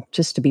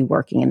 just to be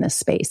working in this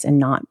space and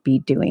not be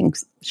doing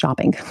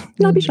shopping,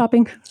 not be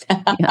shopping.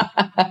 Yeah.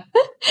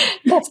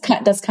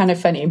 That's kind of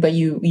funny, but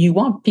you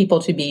want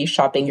people to be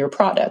shopping your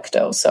product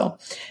though. So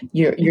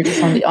you're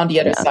just on the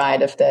other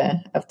side of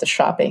the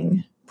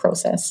shopping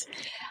process.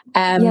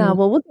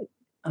 Well,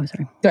 oh,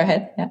 sorry. Go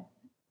ahead. Yeah.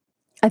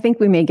 I think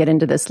we may get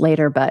into this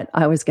later, but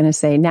I was going to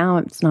say now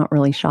it's not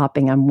really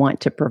shopping. I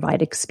want to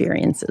provide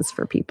experiences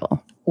for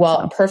people.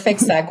 Well, perfect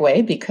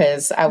segue,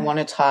 because I want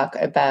to talk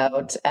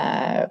about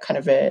kind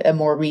of a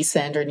more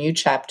recent or new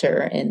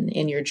chapter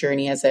in your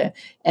journey as an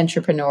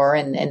entrepreneur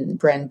and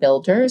brand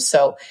builder.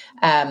 So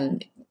I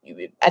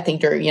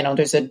think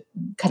there's a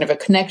kind of a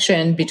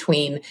connection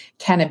between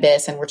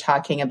cannabis, and we're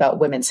talking about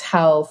women's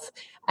health.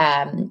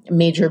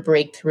 Major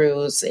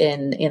breakthroughs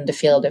in the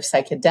field of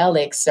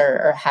psychedelics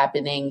are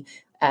happening.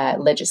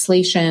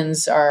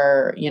 Legislations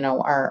are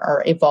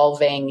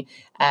evolving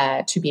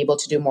to be able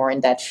to do more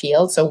in that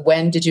field. So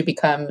when did you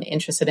become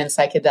interested in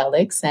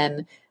psychedelics,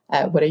 and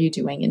what are you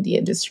doing in the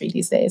industry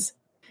these days?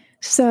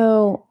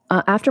 So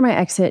after my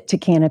exit to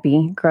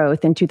Canopy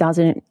Growth in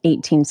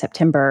 2018,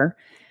 September,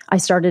 I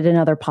started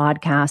another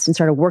podcast and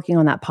started working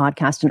on that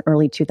podcast in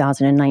early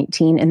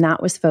 2019. And that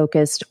was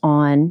focused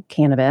on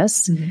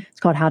cannabis. Mm-hmm.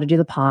 It's called How to Do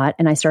the Pot.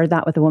 And I started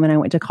that with a woman I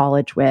went to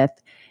college with.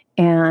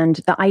 And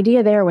the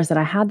idea there was that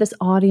I had this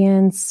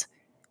audience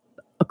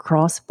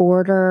across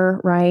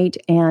border, right?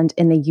 And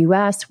in the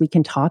US, we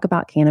can talk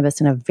about cannabis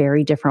in a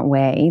very different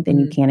way than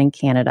you can in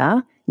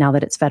Canada, now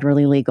that it's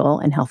federally legal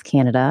and Health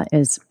Canada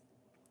is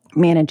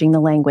managing the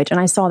language.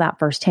 And I saw that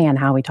firsthand,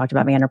 how we talked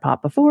about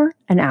Vanderpop before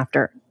and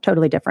after,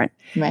 totally different.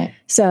 Right.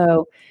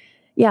 So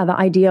yeah, the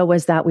idea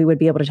was that we would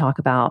be able to talk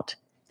about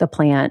the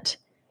plant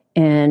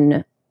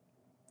in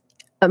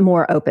a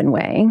more open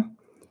way,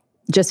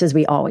 just as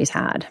we always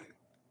had.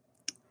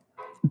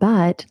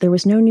 But there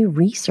was no new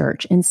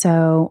research. And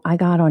so I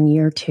got on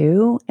year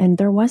 2 and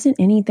there wasn't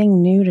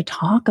anything new to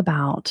talk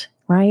about,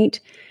 right?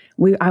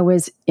 I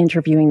was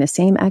interviewing the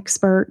same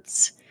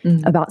experts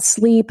about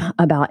sleep,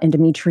 about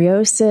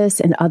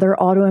endometriosis and other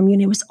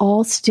autoimmune. It was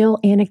all still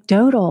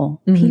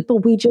anecdotal. People,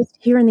 we just,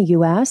 here in the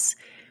US,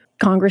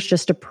 Congress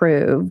just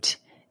approved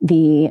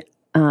the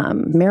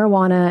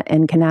Marijuana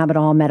and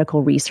Cannabidol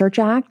Medical Research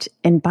Act,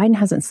 and Biden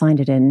hasn't signed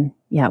it in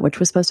yet, which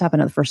was supposed to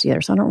happen at the first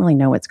year. So I don't really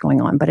know what's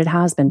going on, but it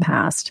has been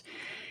passed.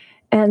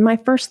 And my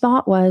first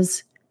thought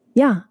was,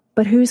 yeah,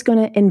 but who's going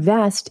to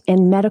invest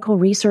in medical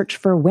research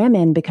for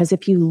women? Because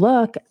if you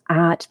look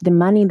at the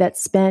money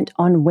that's spent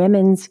on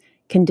women's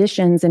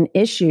conditions and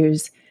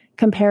issues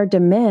compared to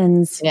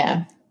men's,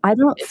 I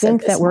don't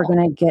think that we're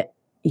going to get,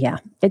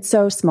 it's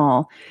so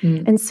small.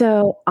 And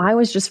so I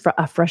was just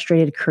a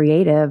frustrated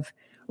creative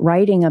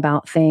writing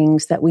about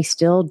things that we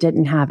still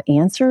didn't have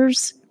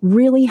answers,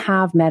 really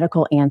have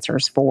medical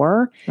answers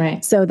for,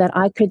 so that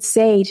I could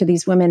say to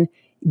these women,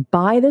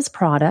 buy this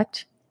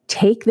product,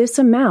 take this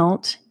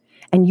amount,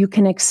 and you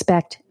can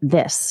expect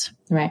this.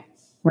 Right.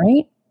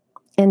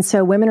 And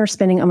so women are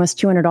spending almost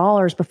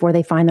 $200 before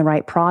they find the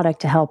right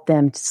product to help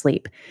them to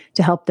sleep,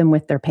 to help them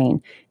with their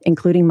pain,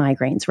 including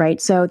migraines, right?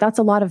 So that's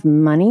a lot of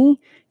money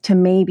to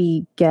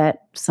maybe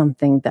get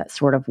something that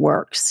sort of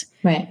works.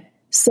 Right.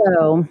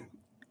 So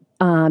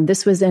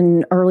this was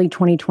in early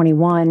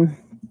 2021.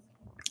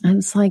 I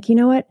was like, you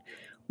know what?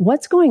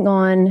 What's going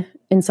on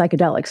in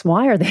psychedelics?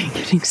 Why are they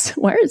getting?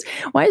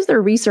 Why is there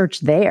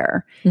research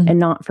there and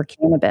not for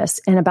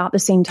cannabis? And about the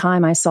same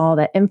time, I saw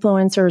that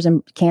influencers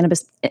and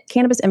cannabis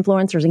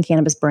influencers and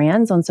cannabis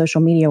brands on social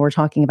media were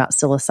talking about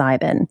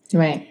psilocybin.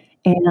 Right.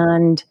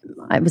 And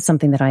it was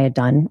something that I had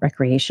done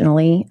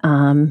recreationally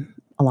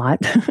a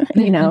lot,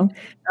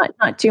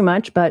 not too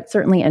much, but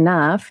certainly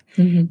enough.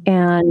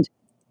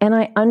 And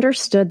I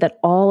understood that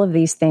all of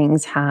these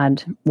things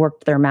had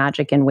worked their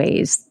magic in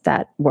ways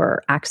that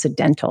were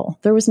accidental.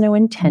 There was no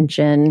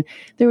intention.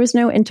 There was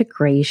no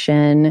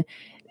integration.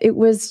 It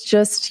was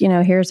just,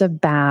 here's a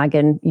bag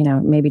and,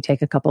 maybe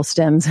take a couple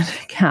stems and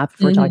a cap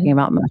if we're talking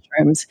about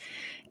mushrooms.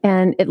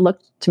 And it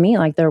looked to me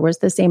like there was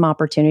the same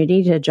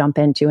opportunity to jump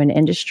into an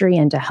industry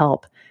and to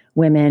help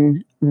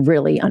women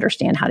really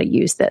understand how to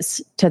use this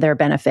to their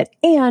benefit.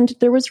 And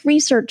there was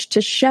research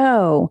to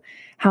show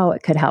how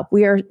it could help.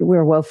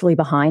 We're woefully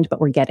behind,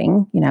 but we're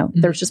getting,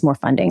 there's just more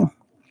funding.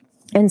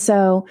 And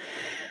so,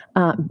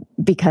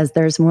 because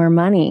there's more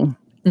money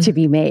to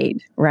be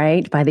made,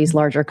 right, by these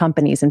larger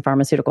companies and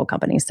pharmaceutical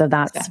companies. So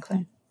that's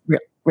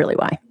really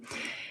why.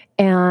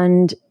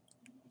 And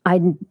I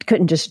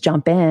couldn't just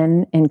jump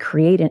in and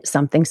create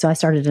something. So I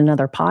started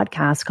another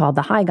podcast called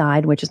The High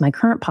Guide, which is my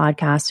current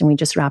podcast. And we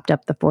just wrapped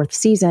up the 4th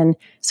season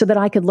so that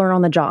I could learn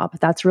on the job.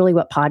 That's really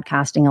what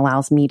podcasting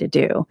allows me to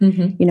do.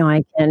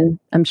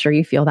 I'm sure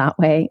you feel that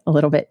way a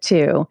little bit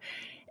too.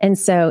 And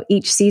so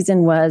each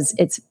season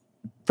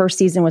first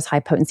season was high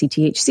potency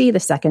THC. The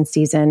second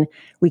season,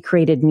 we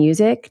created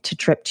music to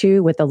trip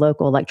to with a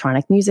local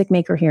electronic music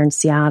maker here in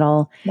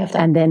Seattle.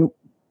 And then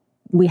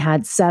we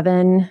had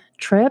 7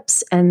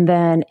 trips. And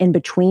then in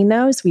between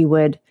those, we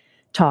would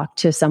talk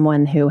to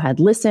someone who had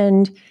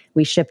listened.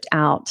 We shipped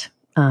out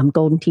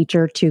Golden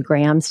Teacher 2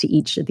 grams to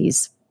each of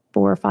these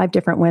 4 or 5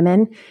 different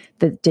women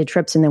that did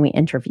trips. And then we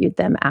interviewed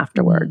them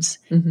afterwards.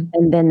 And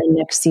then the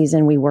next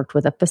season, we worked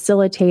with a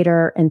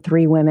facilitator and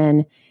 3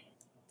 women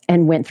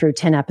and went through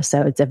 10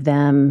 episodes of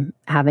them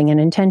having an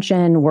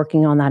intention,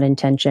 working on that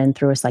intention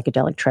through a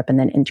psychedelic trip, and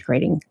then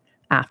integrating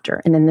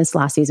after. And then this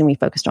last season, we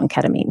focused on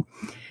ketamine.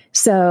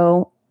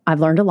 So I've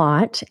learned a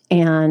lot.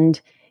 And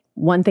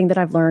one thing that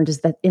I've learned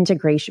is that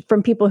integration,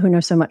 from people who know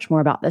so much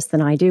more about this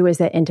than I do, is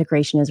that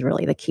integration is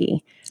really the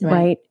key,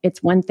 right?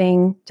 It's one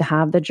thing to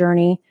have the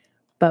journey,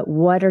 but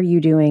what are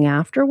you doing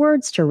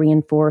afterwards to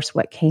reinforce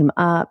what came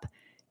up,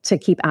 to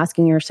keep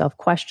asking yourself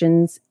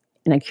questions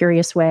in a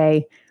curious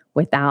way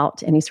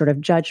without any sort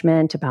of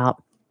judgment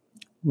about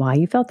why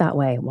you felt that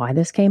way, why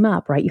this came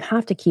up, right? You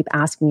have to keep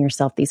asking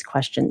yourself these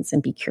questions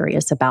and be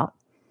curious about,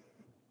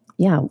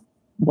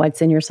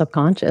 what's in your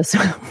subconscious,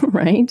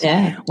 right?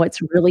 Yeah.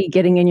 What's really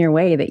getting in your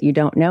way that you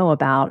don't know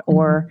about,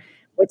 or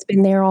what's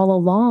been there all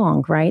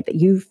along, right? That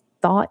you've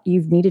thought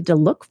you've needed to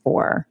look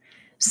for.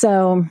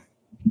 So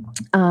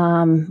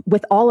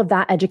with all of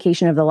that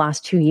education of the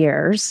last 2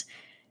 years,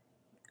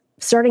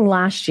 starting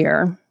last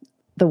year,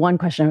 the one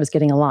question I was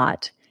getting a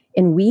lot,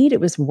 in weed, it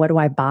was, what do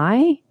I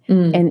buy?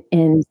 And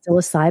in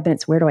psilocybin,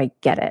 it's, where do I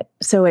get it?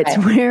 So it's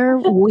where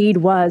weed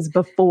was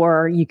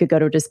before you could go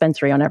to a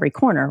dispensary on every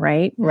corner,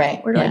 right?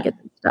 Right. Where do I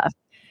get this stuff?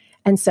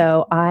 And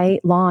so I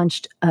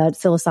launched a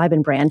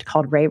psilocybin brand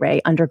called Ray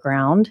Ray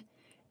Underground.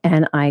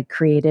 And I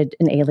created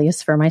an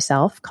alias for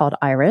myself called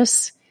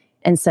Iris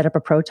and set up a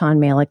Proton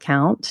Mail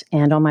account.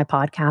 And on my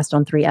podcast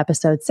on 3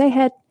 episodes, say,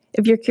 hey,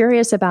 if you're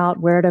curious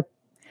about where to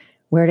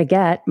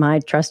get my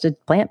trusted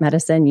plant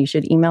medicine, you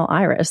should email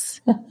Iris.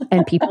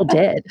 And people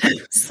did.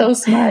 So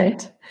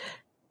smart.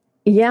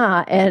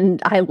 Yeah.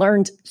 And I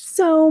learned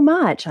so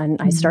much.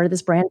 And I started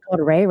this brand called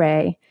Ray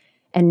Ray.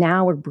 And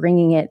now we're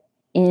bringing it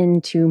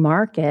into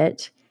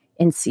market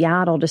in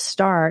Seattle to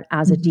start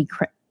as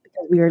because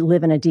we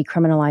live in a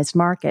decriminalized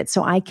market.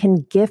 So I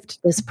can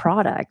gift this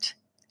product.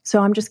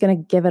 So I'm just going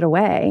to give it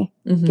away,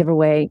 give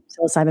away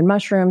psilocybin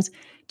mushrooms,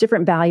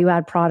 different value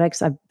add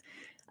products.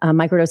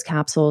 Microdose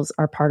capsules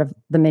are part of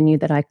the menu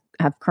that I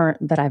have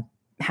that I've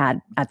had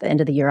at the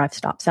end of the year. I've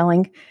stopped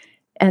selling.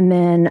 And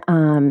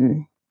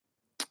then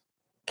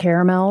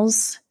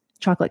caramels,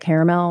 chocolate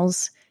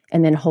caramels,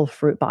 and then whole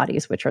fruit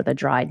bodies, which are the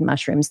dried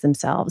mushrooms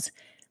themselves.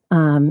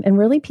 And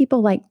really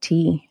people like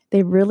tea.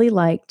 They really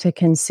like to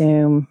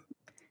consume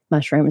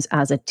mushrooms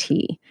as a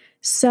tea.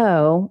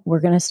 So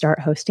we're going to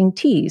start hosting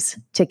teas,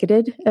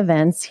 ticketed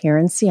events here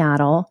in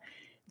Seattle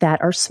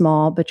that are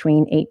small,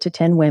 between 8 to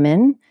 10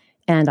 women.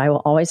 And I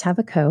will always have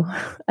a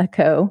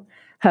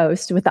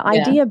co-host, with the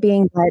idea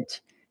being that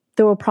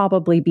there will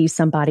probably be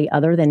somebody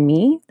other than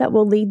me that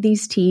will lead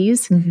these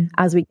teas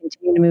as we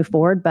continue to move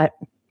forward. But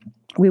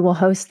we will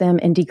host them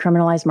in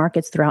decriminalized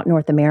markets throughout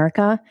North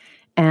America,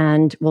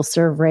 and we'll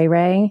serve Ray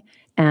Ray.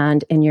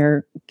 And in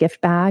your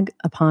gift bag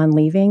upon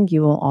leaving,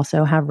 you will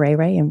also have Ray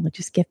Ray, and we'll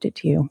just gift it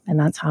to you. And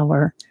that's how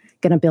we're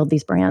going to build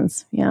these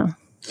brands. Yeah.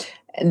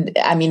 And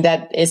I mean,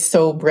 that is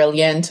so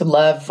brilliant.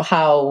 Love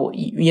how,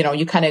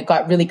 you kind of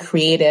got really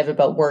creative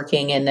about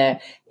working in a,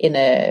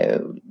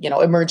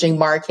 emerging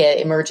market,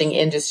 emerging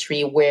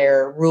industry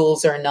where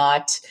rules are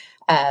not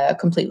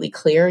completely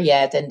clear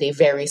yet, and they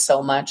vary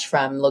so much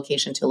from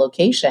location to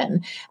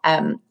location.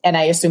 And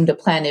I assume the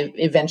plan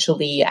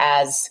eventually,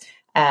 as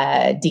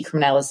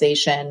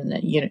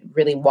decriminalization,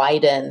 really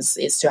widens,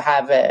 is to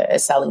have a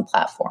selling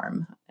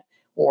platform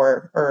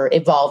or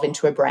evolve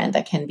into a brand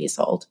that can be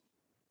sold.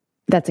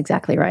 That's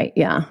exactly right.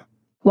 Yeah.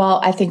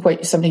 Well, I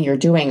think something you're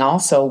doing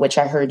also, which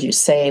I heard you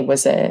say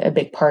was a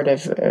big part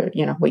of,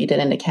 what you did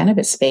in the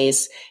cannabis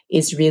space,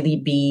 is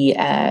really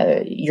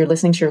you're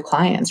listening to your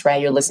clients, right?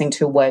 You're listening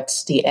to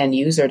what the end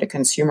user, the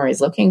consumer,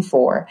 is looking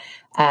for.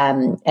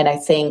 And I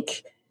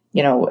think,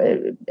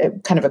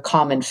 kind of a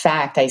common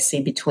fact I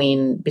see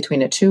between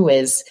the two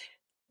is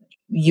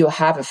you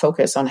have a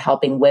focus on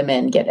helping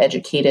women get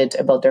educated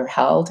about their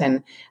health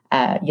and,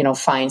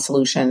 find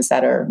solutions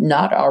that are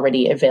not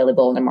already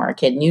available in the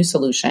market, new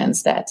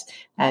solutions that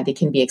they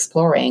can be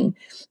exploring.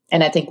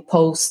 And I think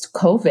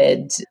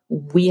post-COVID,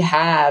 we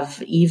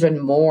have even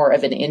more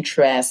of an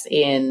interest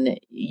in,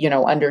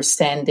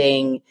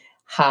 understanding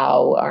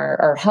how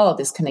our health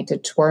is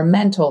connected to our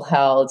mental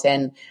health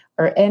and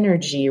our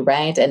energy,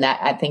 right? And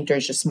I think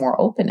there's just more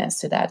openness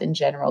to that in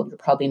general. You're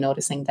probably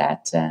noticing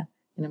that in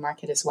the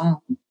market as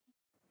well.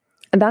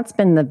 And that's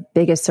been the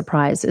biggest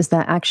surprise, is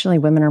that actually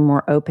women are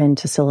more open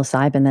to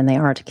psilocybin than they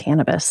are to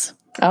cannabis.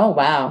 Oh,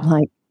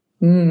 wow.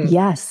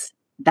 Yes,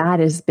 that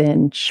has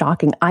been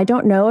shocking. I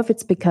don't know if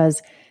it's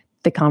because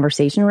the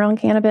conversation around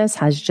cannabis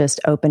has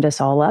just opened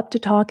us all up to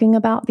talking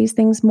about these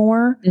things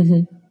more.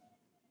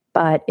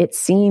 But it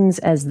seems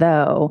as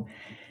though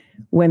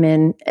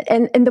women,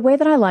 and the way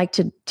that I like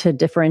to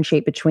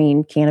differentiate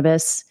between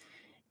cannabis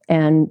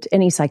and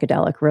any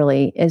psychedelic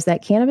really, is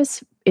that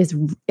cannabis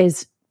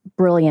is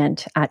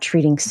brilliant at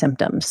treating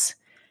symptoms.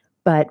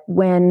 But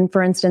when,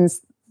 for instance,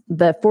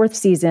 the 4th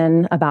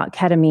season about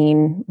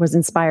ketamine was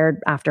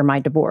inspired after my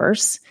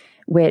divorce,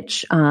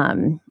 which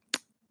I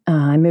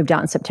moved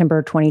out in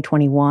September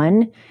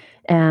 2021.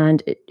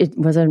 And it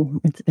was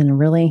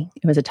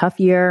a tough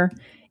year,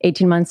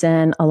 18 months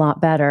in, a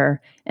lot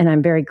better. And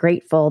I'm very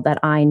grateful that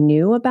I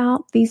knew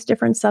about these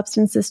different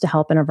substances to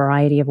help in a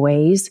variety of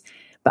ways.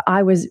 But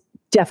I was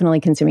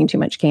definitely consuming too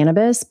much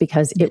cannabis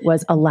because it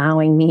was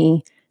allowing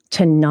me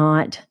to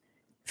not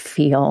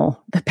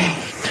feel the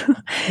pain.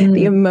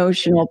 the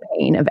emotional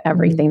pain of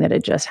everything that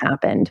had just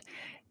happened.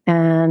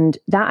 And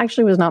that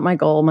actually was not my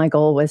goal. My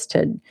goal was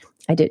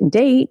I didn't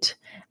date.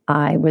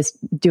 I was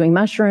doing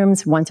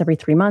mushrooms once every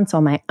 3 months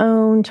on my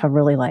own to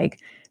really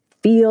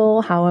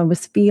feel how I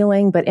was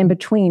feeling. But in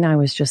between, I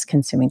was just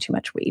consuming too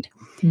much weed.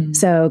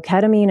 So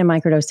ketamine and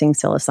microdosing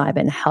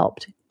psilocybin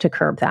helped to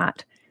curb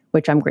that,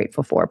 which I'm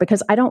grateful for,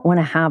 because I don't want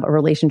to have a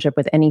relationship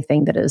with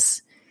anything that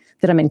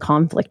I'm in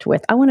conflict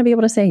with. I want to be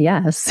able to say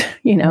yes,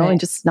 and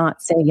just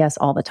not say yes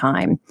all the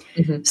time.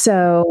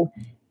 So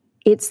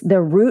it's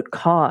the root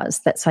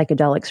cause that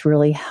psychedelics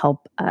really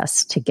help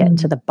us to get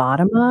to the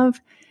bottom of,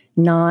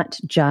 not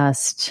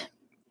just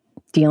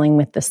dealing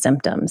with the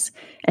symptoms.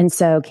 And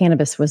so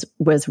cannabis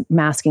was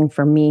masking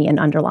for me an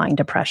underlying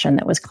depression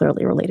that was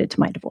clearly related to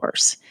my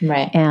divorce.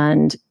 Right.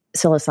 And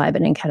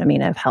psilocybin and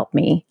ketamine have helped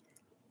me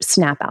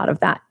snap out of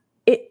that.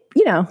 It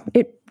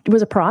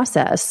was a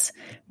process,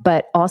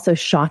 but also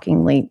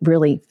shockingly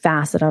really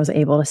fast that I was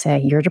able to say,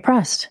 you're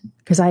depressed,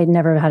 because I had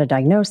never had a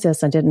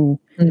diagnosis. I didn't,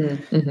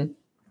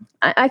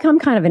 I come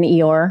kind of an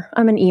Eeyore.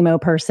 I'm an emo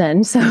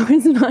person, so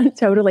it's not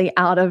totally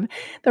out of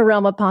the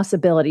realm of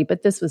possibility,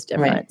 but this was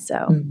different. Right.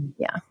 So,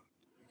 yeah.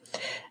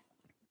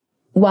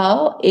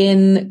 Well,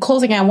 in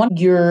closing, I want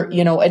your,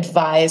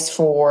 advice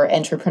for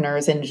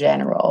entrepreneurs in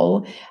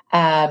general.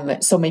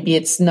 So maybe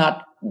it's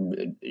not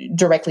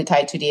directly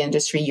tied to the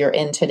industry you're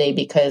in today,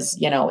 because,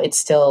 it's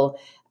still,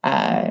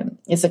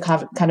 it's a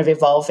kind of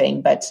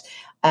evolving, but,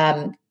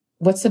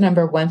 what's the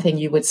number one thing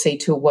you would say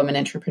to a woman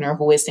entrepreneur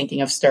who is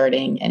thinking of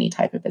starting any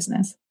type of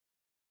business?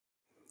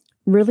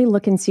 Really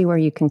look and see where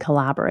you can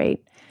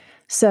collaborate.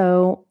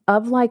 So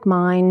Of Like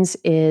Minds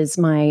is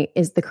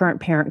the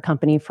current parent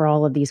company for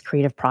all of these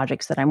creative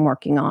projects that I'm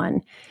working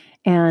on.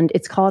 And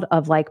it's called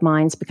Of Like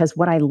Minds because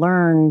what I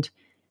learned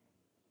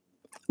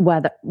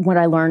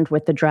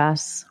with the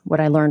dress, what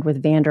I learned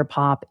with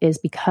Vanderpop is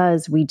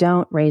because we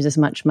don't raise as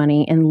much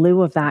money, in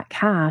lieu of that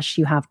cash,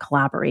 you have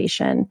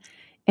collaboration.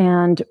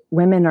 And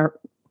we're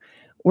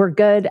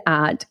good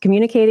at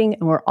communicating,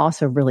 and we're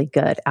also really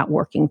good at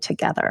working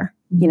together,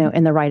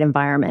 in the right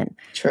environment.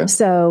 True.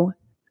 So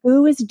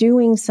who is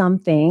doing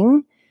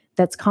something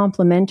that's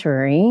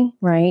complementary,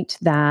 right?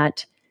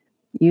 That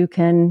you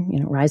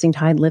can, rising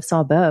tide lifts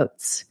all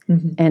boats.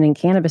 And in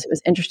cannabis, it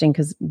was interesting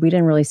because we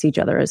didn't really see each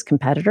other as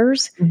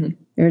competitors.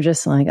 You're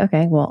just like,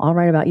 okay, well, I'll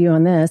write about you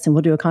on this and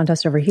we'll do a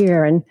contest over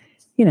here. And,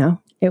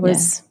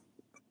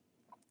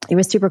 it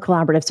was super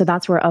collaborative. So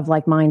that's where Of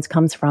Like Minds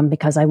comes from,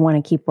 because I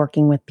want to keep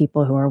working with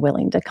people who are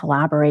willing to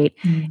collaborate.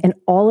 And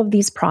all of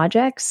these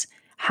projects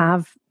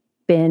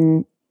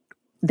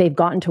they've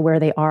gotten to where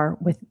they are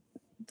with,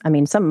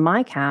 some of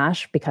my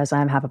cash, because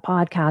I have a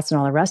podcast and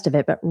all the rest of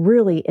it, but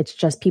really it's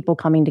just people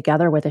coming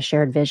together with a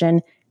shared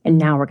vision. And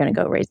now we're going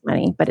to go raise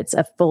money, but it's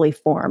a fully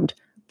formed,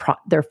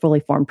 they're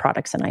fully formed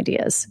products and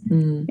ideas.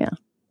 Yeah.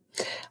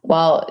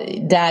 Well,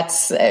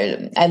 that's,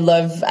 I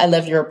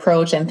love your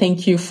approach, and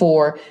thank you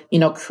for,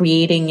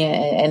 creating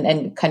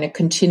and kind of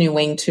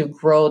continuing to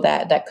grow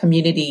that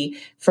community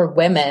for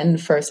women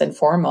first and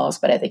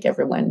foremost, but I think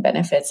everyone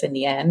benefits in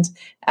the end.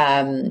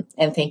 And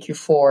thank you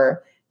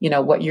for,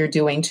 what you're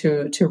doing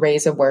to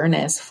raise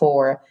awareness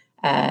for,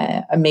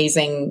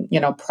 amazing,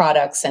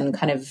 products and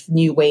kind of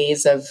new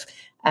ways of,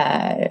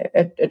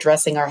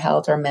 addressing our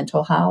health, our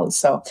mental health.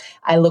 So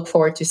I look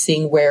forward to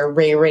seeing where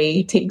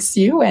Ray takes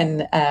you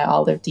and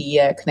all of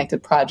the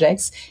connected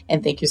projects.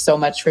 And thank you so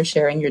much for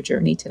sharing your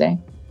journey today.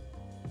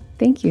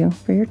 Thank you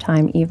for your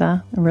time,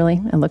 Eva. I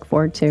look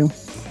forward to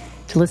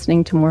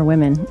listening to more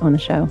women on the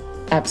show.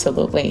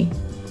 Absolutely.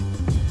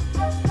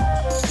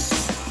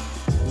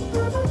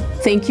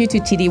 Thank you to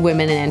TD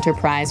Women in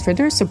Enterprise for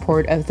their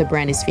support of The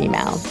Brand is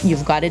Female.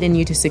 You've got it in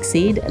you to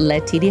succeed.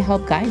 Let TD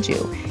help guide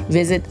you.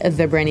 Visit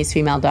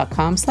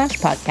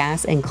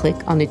thebrandisfemale.com/podcast and click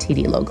on the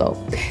TD logo.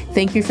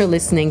 Thank you for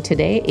listening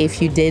today. If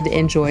you did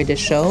enjoy the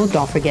show,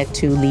 don't forget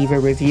to leave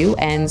a review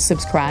and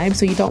subscribe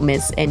so you don't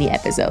miss any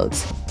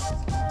episodes.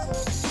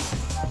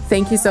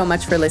 Thank you so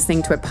much for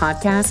listening to a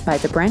podcast by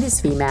The Brand is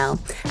Female.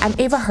 I'm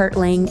Ava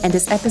Hartling, and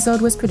this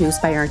episode was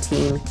produced by our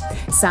team.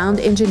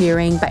 Sound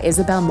engineering by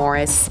Isabel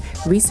Morris.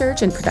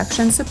 Research and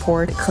production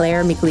support,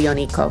 Claire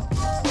Miglionico.